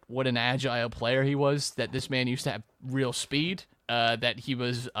forget what an agile player he was, that this man used to have real speed, that he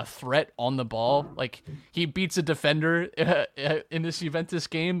was a threat on the ball. Like, he beats a defender in this Juventus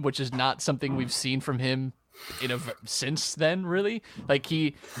game, which is not something we've seen from him since then, really. Like,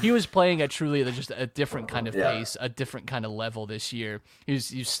 he was playing at truly just a different kind of pace, a different kind of level this year.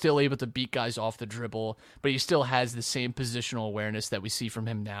 He's still able to beat guys off the dribble, but he still has the same positional awareness that we see from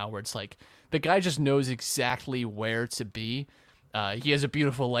him now, where it's like, the guy just knows exactly where to be. He has a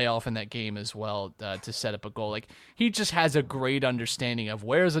beautiful layoff in that game as well to set up a goal. Like, he just has a great understanding of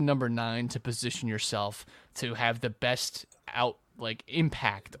where's a number 9 to position yourself to have the best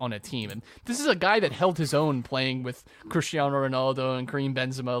impact on a team. And this is a guy that held his own playing with Cristiano Ronaldo and Karim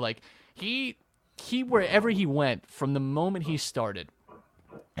Benzema. Like, he wherever he went from the moment he started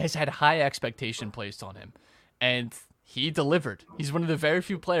has had high expectation placed on him, and he delivered. He's one of the very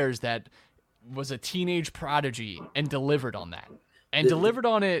few players that was a teenage prodigy and delivered on that. And delivered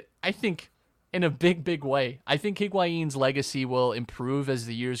on it, I think, in a big, big way. I think Higuain's legacy will improve as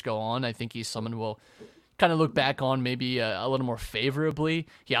the years go on. I think he's someone we'll kind of look back on maybe a little more favorably.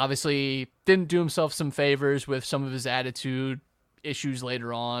 He obviously didn't do himself some favors with some of his attitude issues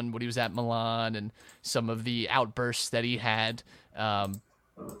later on when he was at Milan and some of the outbursts that he had.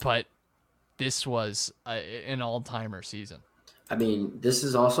 But this was an all-timer season. I mean, this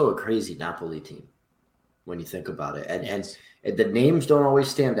is also a crazy Napoli team when you think about it. And the names don't always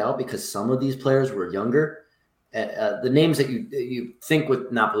stand out because some of these players were younger. The names that you think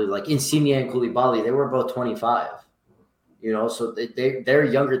with Napoli, like Insigne and Koulibaly, they were both 25. So they're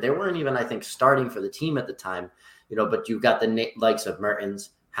younger. They weren't even, I think, starting for the team at the time. But you've got the likes of Mertens,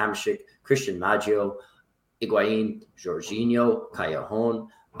 Hamšík, Christian Maggio, Higuaín, Jorginho, Callejon,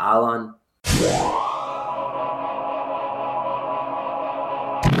 Alan.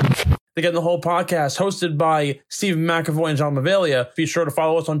 The Get in the Hole podcast, hosted by Stephen McAvoy and John Mavalia. Be sure to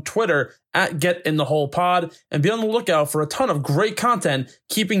follow us on Twitter at Get in the Hole Pod and be on the lookout for a ton of great content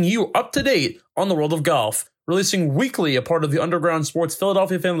keeping you up to date on the world of golf. Releasing weekly, a part of the Underground Sports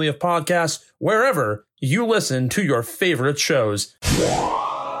Philadelphia family of podcasts, wherever you listen to your favorite shows.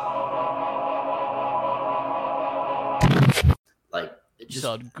 Just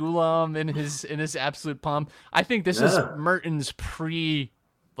saw Gulam in his absolute pomp. I think this is Mertens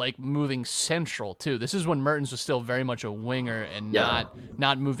moving central too. This is when Mertens was still very much a winger and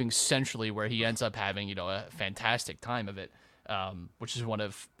not moving centrally, where he ends up having a fantastic time of it, which is one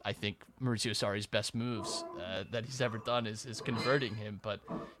of, I think, Maurizio Sarri's best moves that he's ever done is converting him. But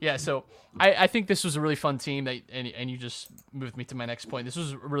yeah, so I think this was a really fun team. And you just moved me to my next point. This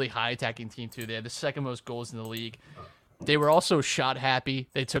was a really high attacking team too. They had the second most goals in the league. They were also shot happy.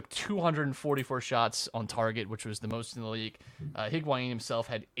 They took 244 shots on target, which was the most in the league. Higuain himself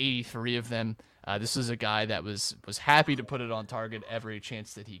had 83 of them. This is a guy that was happy to put it on target every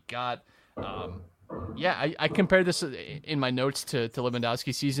chance that he got. I compared this in my notes to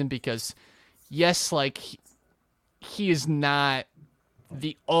Lewandowski's season because, yes, he is not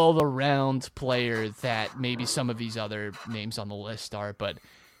the all-around player that maybe some of these other names on the list are, but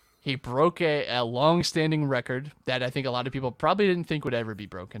he broke a long-standing record that I think a lot of people probably didn't think would ever be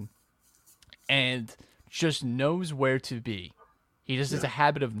broken, and just knows where to be. He just has a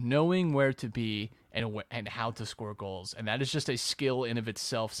habit of knowing where to be and how to score goals, and that is just a skill in of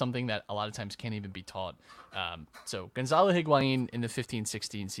itself, something that a lot of times can't even be taught. So Gonzalo Higuain in the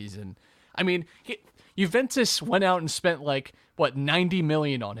 15-16 season, I mean, Juventus went out and spent 90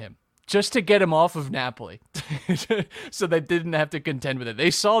 million on him, just to get him off of Napoli, so they didn't have to contend with it.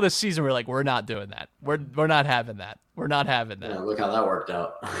 They saw this season, we're like, we're not doing that. We're not having that. We're not having that. Yeah, look how that worked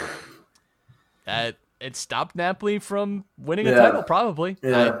out. It stopped Napoli from winning a title, probably.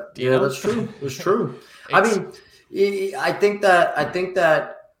 Yeah, that's true. It's true. I mean, I think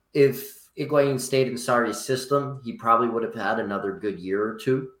that if Higuain stayed in Sarri's system, he probably would have had another good year or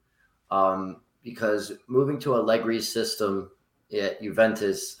two. Because moving to Allegri's system at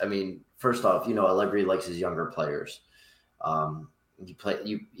Juventus, I mean, first off, Allegri likes his younger players.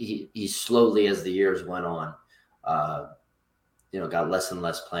 He slowly, as the years went on, got less and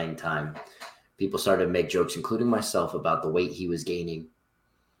less playing time. People started to make jokes, including myself, about the weight he was gaining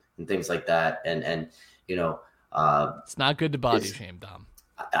and things like that. And it's not good to body shame, Dom.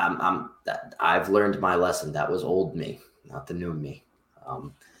 I've learned my lesson. That was old me, not the new me.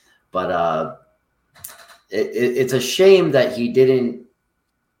 It's a shame that he didn't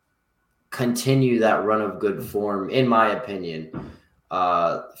continue that run of good form, in my opinion,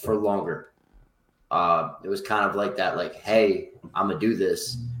 for longer. It was kind of like that, hey, I'm going to do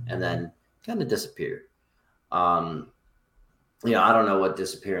this, and then kind of disappeared. I don't know what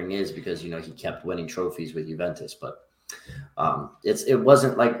disappearing is because, he kept winning trophies with Juventus, but it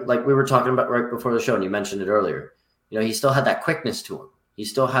wasn't like we were talking about right before the show, and you mentioned it earlier. He still had that quickness to him. He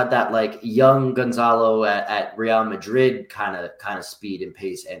still had that young Gonzalo at Real Madrid kind of speed and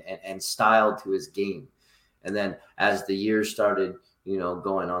pace and style to his game. And then as the years started,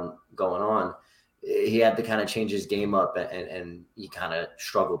 going on, he had to kind of change his game up and he kind of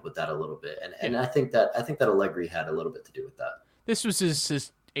struggled with that a little bit. And I think that Allegri had a little bit to do with that. This was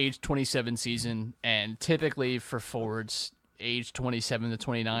his age 27 season, and typically for forwards, age 27 to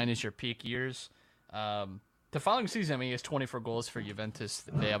 29 is your peak years. The following season, I mean, he has 24 goals for Juventus.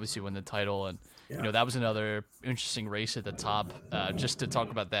 They obviously win the title, and that was another interesting race at the top. Just to talk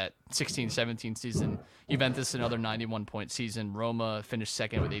about that 16-17 season, Juventus another 91-point season. Roma finished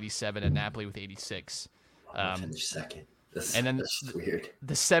second with 87, and Napoli with 86. Finished second. That's weird.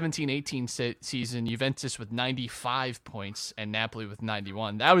 The 17-18 season, Juventus with 95 points and Napoli with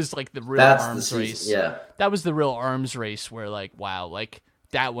 91. That was like the real arms race. Yeah, that was the real arms race where like, wow, like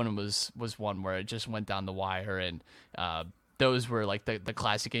that one was one where it just went down the wire, and those were like the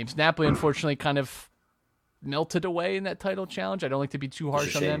classic games. Napoli, unfortunately, kind of melted away in that title challenge. I don't like to be too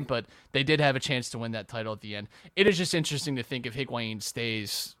harsh on them, but they did have a chance to win that title at the end. It is just interesting to think if Higuain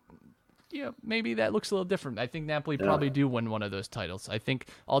stays, maybe that looks a little different. I think Napoli probably do win one of those titles. I think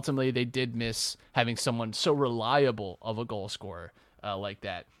ultimately they did miss having someone so reliable of a goal scorer like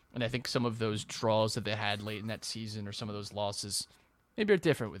that. And I think some of those draws that they had late in that season or some of those losses maybe are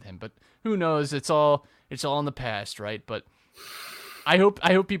different with him. But who knows? It's all in the past, right? But I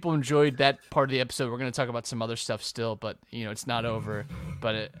hope people enjoyed that part of the episode. We're going to talk about some other stuff still, but it's not over.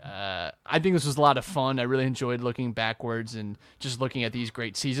 But I think this was a lot of fun. I really enjoyed looking backwards and just looking at these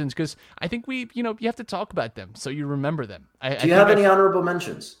great seasons, because I think you have to talk about them so you remember them. Do you have any honorable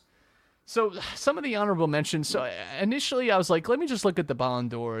mentions? So some of the honorable mentions. So initially I was like, let me just look at the Ballon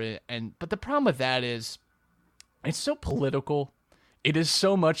d'Or, but the problem with that is it's so political. It is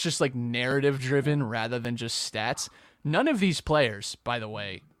so much just like narrative driven rather than just stats. None of these players, by the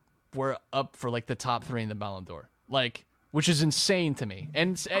way, were up for like the top 3 in the Ballon d'Or, which is insane to me.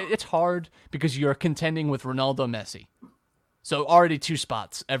 And it's hard because you're contending with Ronaldo, Messi. So already 2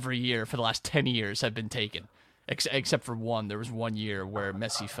 spots every year for the last 10 years have been taken, except for one. There was 1 year where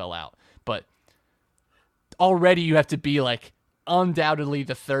Messi fell out. But already you have to be like undoubtedly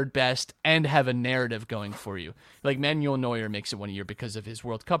the 3rd best and have a narrative going for you. Like Manuel Neuer makes it 1 year because of his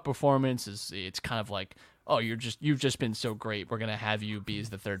World Cup performance. It's kind of like, oh, you've just been so great, we're gonna have you be as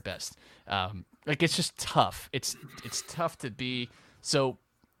the 3rd best. Like it's just tough. It's tough to be. So,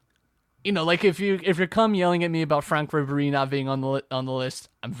 like if you come yelling at me about Frank Ribery not being on the list,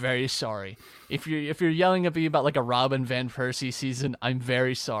 I'm very sorry. If you're yelling at me about like a Robin van Persie season, I'm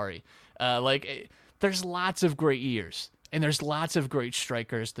very sorry. There's lots of great years. And there's lots of great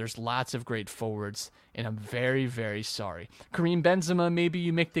strikers. There's lots of great forwards. And I'm very, very sorry. Karim Benzema, maybe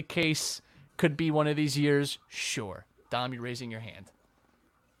you make the case, could be one of these years. Sure. Dom, you're raising your hand.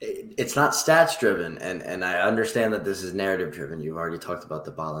 It's not stats driven. And I understand that this is narrative driven. You've already talked about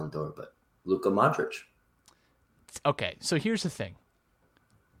the Ballon d'Or, but Luka Modric. Okay, so here's the thing.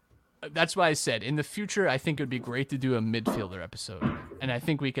 That's why I said in the future, I think it would be great to do a midfielder episode. And I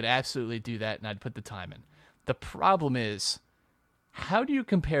think we could absolutely do that, and I'd put the time in. The problem is, how do you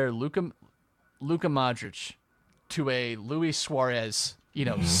compare Luka Modric to a Luis Suarez,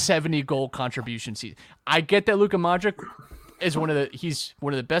 70 goal contribution season? I get that Luka Modric is he's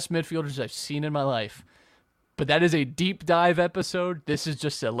one of the best midfielders I've seen in my life, but that is a deep dive episode. This is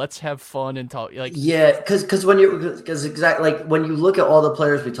just a let's have fun and talk. Because when you look at all the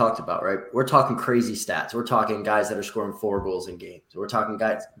players we talked about, right? We're talking crazy stats. We're talking guys that are scoring 4 goals in games. We're talking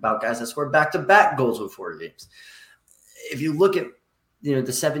about guys that score back-to-back goals with 4 games. If you look at the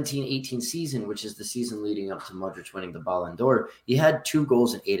 17-18 season, which is the season leading up to Modric winning the Ballon d'Or, he had 2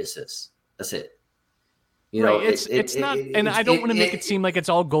 goals and 8 assists. That's it. It's not, and I don't want to make it seem like it's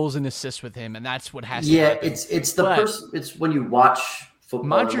all goals and assists with him, and that's what has to happen. It's when you watch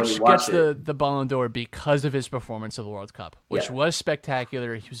football. Modric gets the Ballon d'Or because of his performance of the World Cup, which was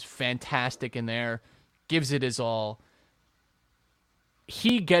spectacular. He was fantastic in there, gives it his all.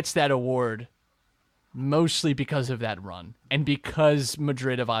 He gets that award mostly because of that run, and because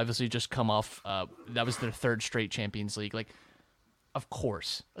Madrid have obviously just come off. That was their 3rd straight Champions League. Of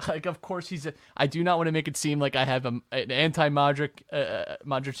course I do not want to make it seem like I have an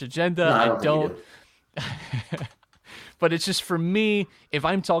anti-Modric agenda. No, I don't. But it's just, for me, if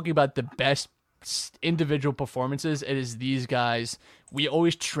I'm talking about the best individual performances, it is these guys. We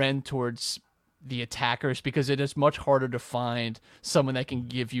always trend towards the attackers because it is much harder to find someone that can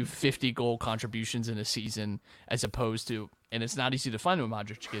give you 50 goal contributions in a season as opposed to, and it's not easy to find what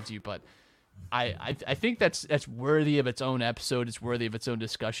Modric gives you, but I think that's worthy of its own episode. It's worthy of its own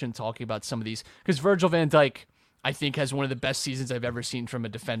discussion, talking about some of these, because Virgil van Dijk, I think, has one of the best seasons I've ever seen from a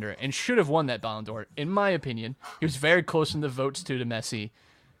defender and should have won that Ballon d'Or, in my opinion. He was very close in the votes to Messi.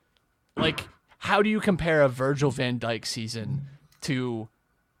 How do you compare a Virgil van Dijk season to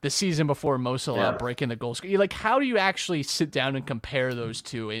the season before Mo Salah breaking the goal score? How do you actually sit down and compare those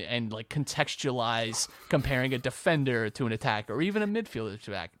two and contextualize comparing a defender to an attacker or even a midfielder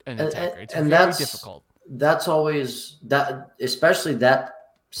to an attacker? It's very difficult. that's always that, especially that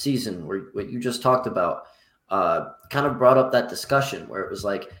season where what you just talked about, kind of brought up that discussion where it was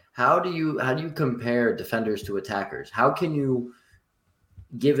like, how do you compare defenders to attackers? How can you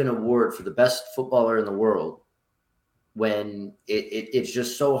give an award for the best footballer in the world when it's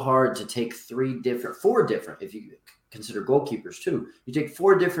just so hard to take four different, if you consider goalkeepers too, you take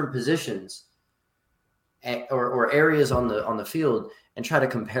four different positions or areas on the field and try to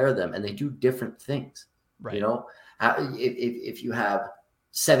compare them, and they do different things. Right. You know, if you have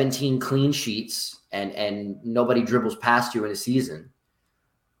 17 clean sheets and nobody dribbles past you in a season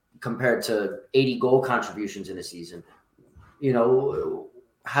compared to 80 goal contributions in a season, you know,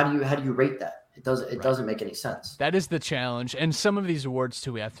 how do you rate that? It doesn't make any sense. That is the challenge. And some of these awards,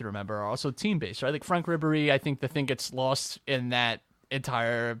 too, we have to remember are also team-based, right? Like Frank Ribery, I think the thing gets lost in that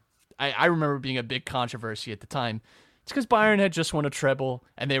entire – I remember being a big controversy at the time. It's because Bayern had just won a treble,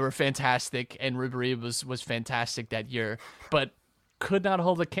 and they were fantastic, and Ribery was fantastic that year, but could not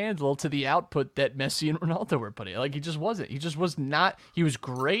hold a candle to the output that Messi and Ronaldo were putting. Like, he just wasn't. He just was not – he was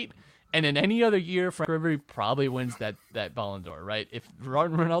great. And in any other year, Frank Ribery probably wins that Ballon d'Or, right? If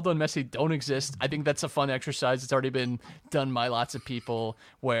Ronaldo and Messi don't exist, I think that's a fun exercise. It's already been done by lots of people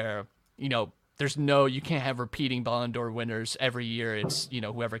where, you know, you can't have repeating Ballon d'Or winners every year. It's, you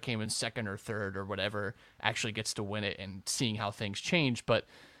know, whoever came in second or third or whatever actually gets to win it, and seeing how things change. But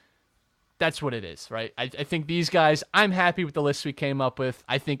that's what it is, right? I think these guys, I'm happy with the list we came up with.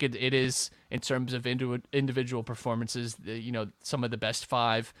 I think it is, in terms of individual performances, you know, some of the best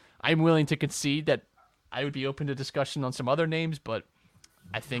five. I'm willing to concede that I would be open to discussion on some other names, but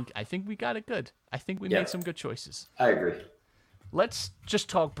I think we got it good. I think we made some good choices. I agree. Let's just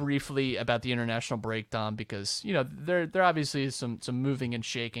talk briefly about the international breakdown because, you know, there obviously is some moving and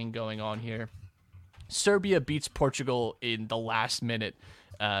shaking going on here. Serbia beats Portugal in the last minute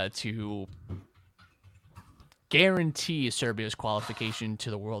to guarantee Serbia's qualification to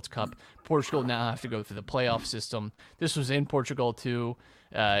the World Cup. Portugal now have to go through the playoff system. This was in Portugal too.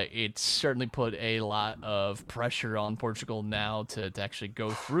 It certainly put a lot of pressure on Portugal now to actually go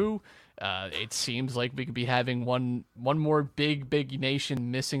through. It seems like we could be having one more big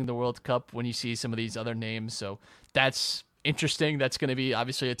nation missing the World Cup when you see some of these other names. So that's interesting. That's going to be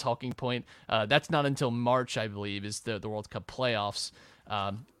obviously a talking point. That's not until March, I believe, is the World Cup playoffs.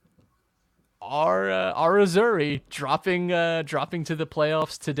 Our Azzurri dropping to the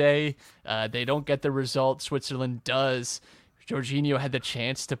playoffs today. They don't get the result. Switzerland does. Jorginho had the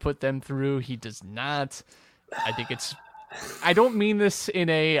chance to put them through. He does not. I don't mean this in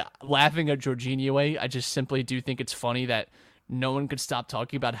a laughing at Jorginho way. I just simply do think it's funny that no one could stop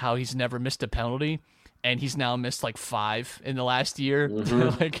talking about how he's never missed a penalty, and he's now missed like 5 in the last year.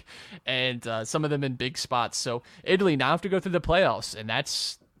 Mm-hmm. Some of them in big spots. So Italy now have to go through the playoffs, and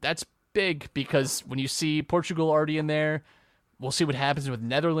that's big because when you see Portugal already in there, we'll see what happens with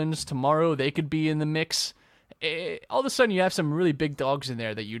Netherlands tomorrow. They could be in the mix. All of a sudden you have some really big dogs in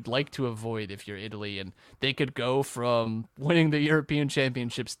there that you'd like to avoid if you're Italy, and they could go from winning the European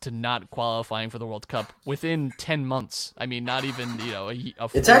Championships to not qualifying for the World Cup within 10 months. I mean, not even, you know, a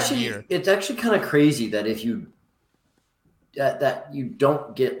full year. It's actually kind of crazy that if you that you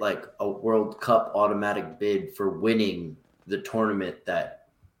don't get like a World Cup automatic bid for winning the tournament that,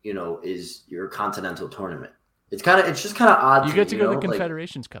 you know, is your continental tournament. It's just kind of odd. You get to go to the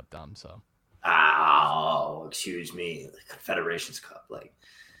Confederations Cup, Dom. So. Oh, excuse me, the Confederations Cup. Like,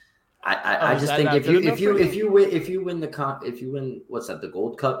 I just think if you win what's that? The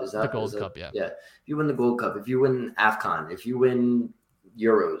Gold Cup, is that the Gold Cup? Yeah. Yeah. If you win the Gold Cup, if you win AFCON, if you win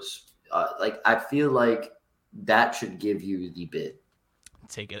Euros, like I feel like that should give you the bid.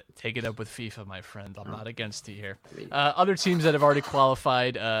 Take it up with FIFA, my friend. I'm not against you here. Other teams that have already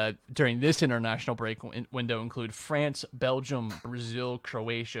qualified during this international break window include France, Belgium, Brazil,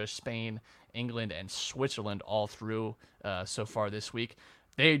 Croatia, Spain, England, and Switzerland all through so far this week.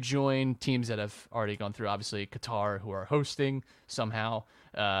 They join teams that have already gone through. Obviously, Qatar, who are hosting somehow,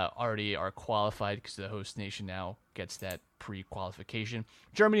 already are qualified because the host nation now gets that pre-qualification.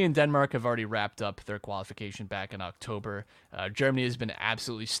 Germany and Denmark have already wrapped up their qualification back in October. Germany has been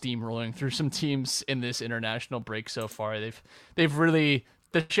absolutely steamrolling through some teams in this international break so far. They've really,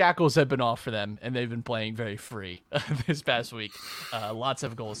 the shackles have been off for them, and they've been playing very free this past week. Lots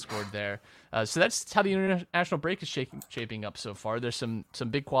of goals scored there. So that's how the international break is shaping up so far. There's some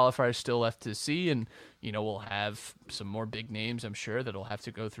big qualifiers still left to see, and you know we'll have some more big names, I'm sure, that'll have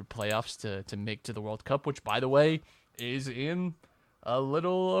to go through playoffs to make to the World Cup, which, by the way, is in a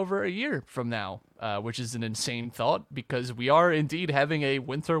little over a year from now, which is an insane thought because we are indeed having a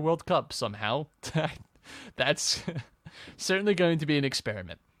Winter World Cup somehow. That's certainly going to be an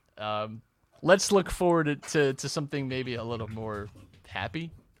experiment. let's look forward to something maybe a little more happy.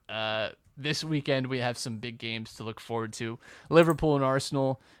 This weekend we have some big games to look forward to. Liverpool and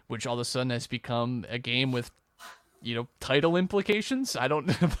Arsenal, which all of a sudden has become a game with, title implications. I don't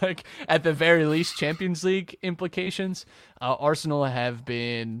like at the very least Champions League implications. Arsenal have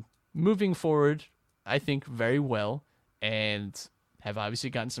been moving forward, I think, very well, and have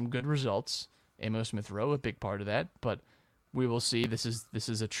obviously gotten some good results. Amo Smith Rowe, a big part of that, but we will see. This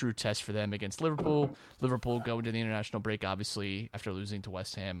is a true test for them against Liverpool. Liverpool going to the international break, obviously, after losing to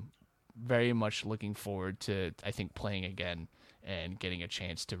West Ham. Very much looking forward to, I think, playing again and getting a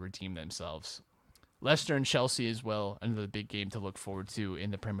chance to redeem themselves. Leicester and Chelsea as well, another big game to look forward to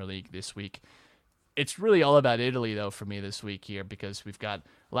in the Premier League this week. It's really all about Italy, though, for me this week here, because we've got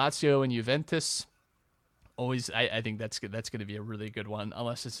Lazio and Juventus. Always, I think that's going to be a really good one,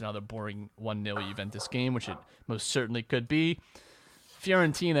 unless it's another boring 1-0 Juventus game, which it most certainly could be.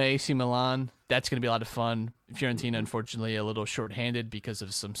 Fiorentina, AC Milan, that's going to be a lot of fun. Fiorentina, unfortunately, a little shorthanded because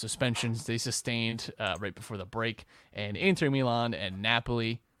of some suspensions they sustained right before the break. And Inter Milan and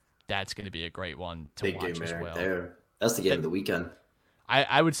Napoli, that's going to be a great one to Big watch game as right well. there. That's the game of the weekend.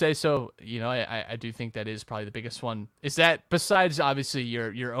 I would say so. I do think that is probably the biggest one. Is that, besides obviously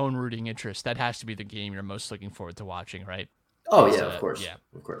your own rooting interest, that has to be the game you're most looking forward to watching, right? Oh, yeah, of course. Yeah.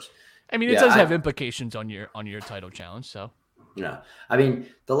 Of course. I mean, it does have implications on your title challenge, so. Yeah. I mean,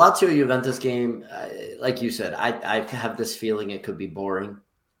 the Lazio Juventus game, like you said, I have this feeling it could be boring.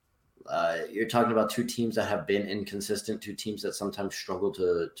 You're talking about two teams that have been inconsistent, two teams that sometimes struggle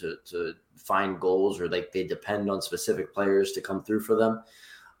to find goals, or like they depend on specific players to come through for them.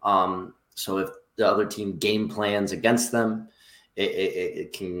 So if the other team game plans against them,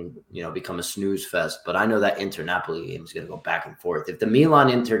 it can become a snooze fest. But I know that Inter Napoli game is going to go back and forth. If the Milan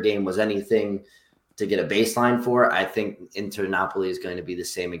Inter game was anything to get a baseline for, I think Inter Napoli is going to be the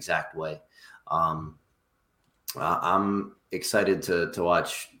same exact way. I'm excited to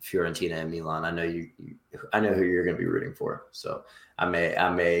watch Fiorentina and Milan. I know who you're going to be rooting for. So I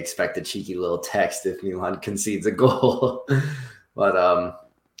may expect a cheeky little text if Milan concedes a goal. But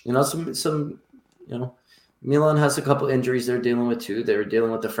Milan has a couple injuries they're dealing with too. They're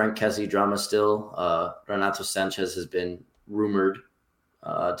dealing with the Frank Kessie drama still. Renato Sanchez has been rumored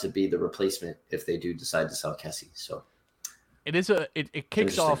to be the replacement if they do decide to sell Kessie. So it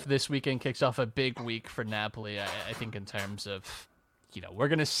kicks off this weekend, kicks off a big week for Napoli, I think, in terms of, we're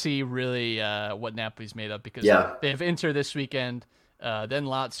going to see really what Napoli's made of, because they have Inter this weekend, then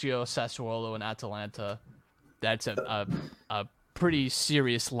Lazio, Sassuolo, and Atalanta. That's a pretty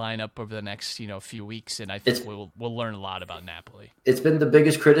serious lineup over the next few weeks, and I think we'll learn a lot about Napoli. It's been the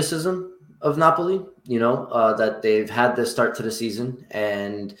biggest criticism of Napoli, that they've had this start to the season,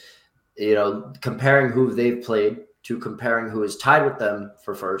 and comparing who they've played to comparing who is tied with them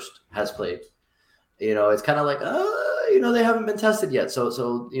for first has played. It's kind of like, they haven't been tested yet. So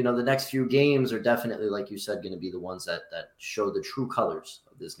the next few games are definitely, like you said, going to be the ones that show the true colors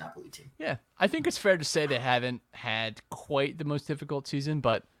of this Napoli team. Yeah, I think it's fair to say they haven't had quite the most difficult season,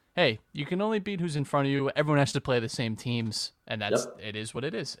 but hey, you can only beat who's in front of you. Everyone has to play the same teams, and it is what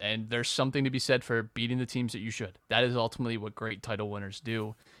it is. And there's something to be said for beating the teams that you should. That is ultimately what great title winners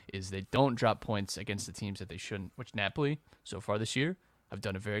do, is they don't drop points against the teams that they shouldn't, which Napoli, so far this year, have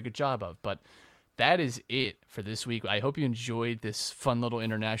done a very good job of. But that is it for this week. I hope you enjoyed this fun little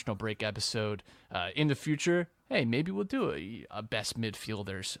international break episode. In the future, hey, maybe we'll do a best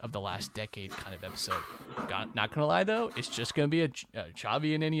midfielders of the last decade kind of episode. Not going to lie, though, it's just going to be a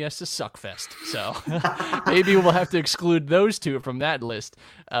Xavi and Iniesta suckfest. So maybe we'll have to exclude those two from that list.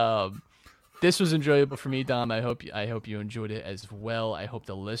 This was enjoyable for me, Dom. I hope you enjoyed it as well. I hope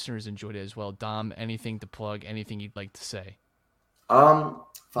the listeners enjoyed it as well. Dom, anything to plug, anything you'd like to say?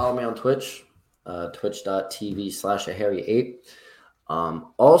 Follow me on Twitch. Twitch.tv/aharry8.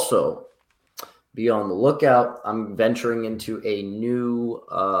 Also, be on the lookout. I'm venturing into a new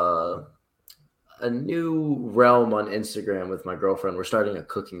realm on Instagram with my girlfriend. We're starting a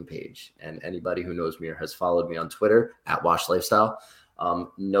cooking page, and anybody who knows me or has followed me on Twitter @WashLifestyle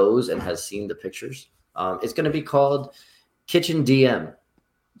knows and has seen the pictures. It's going to be called Kitchen DM.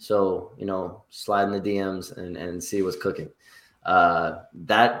 So, slide in the DMs and see what's cooking.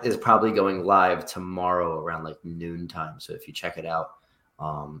 That is probably going live tomorrow around like noontime. So if you check it out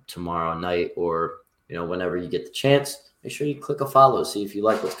tomorrow night, or whenever you get the chance, make sure you click a follow, see if you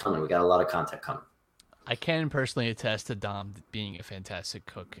like what's coming. We got a lot of content coming. I can personally attest to Dom being a fantastic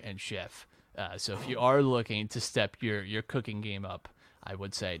cook and chef. So if you are looking to step your cooking game up, I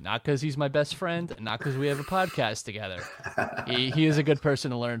would say, not because he's my best friend, not because we have a podcast together. He is a good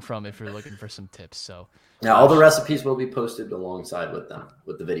person to learn from if you're looking for some tips. So now all the recipes will be posted alongside with them,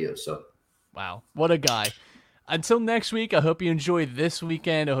 with the videos. So Wow, what a guy. Until next week, I hope you enjoy this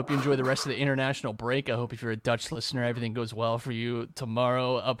weekend. I hope you enjoy the rest of the international break. I hope if you're a Dutch listener, everything goes well for you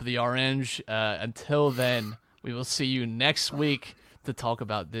tomorrow up the orange. Until then, we will see you next week to talk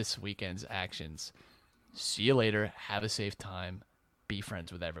about this weekend's actions. See you later. Have a safe time. Be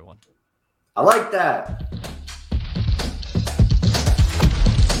friends with everyone. I like that.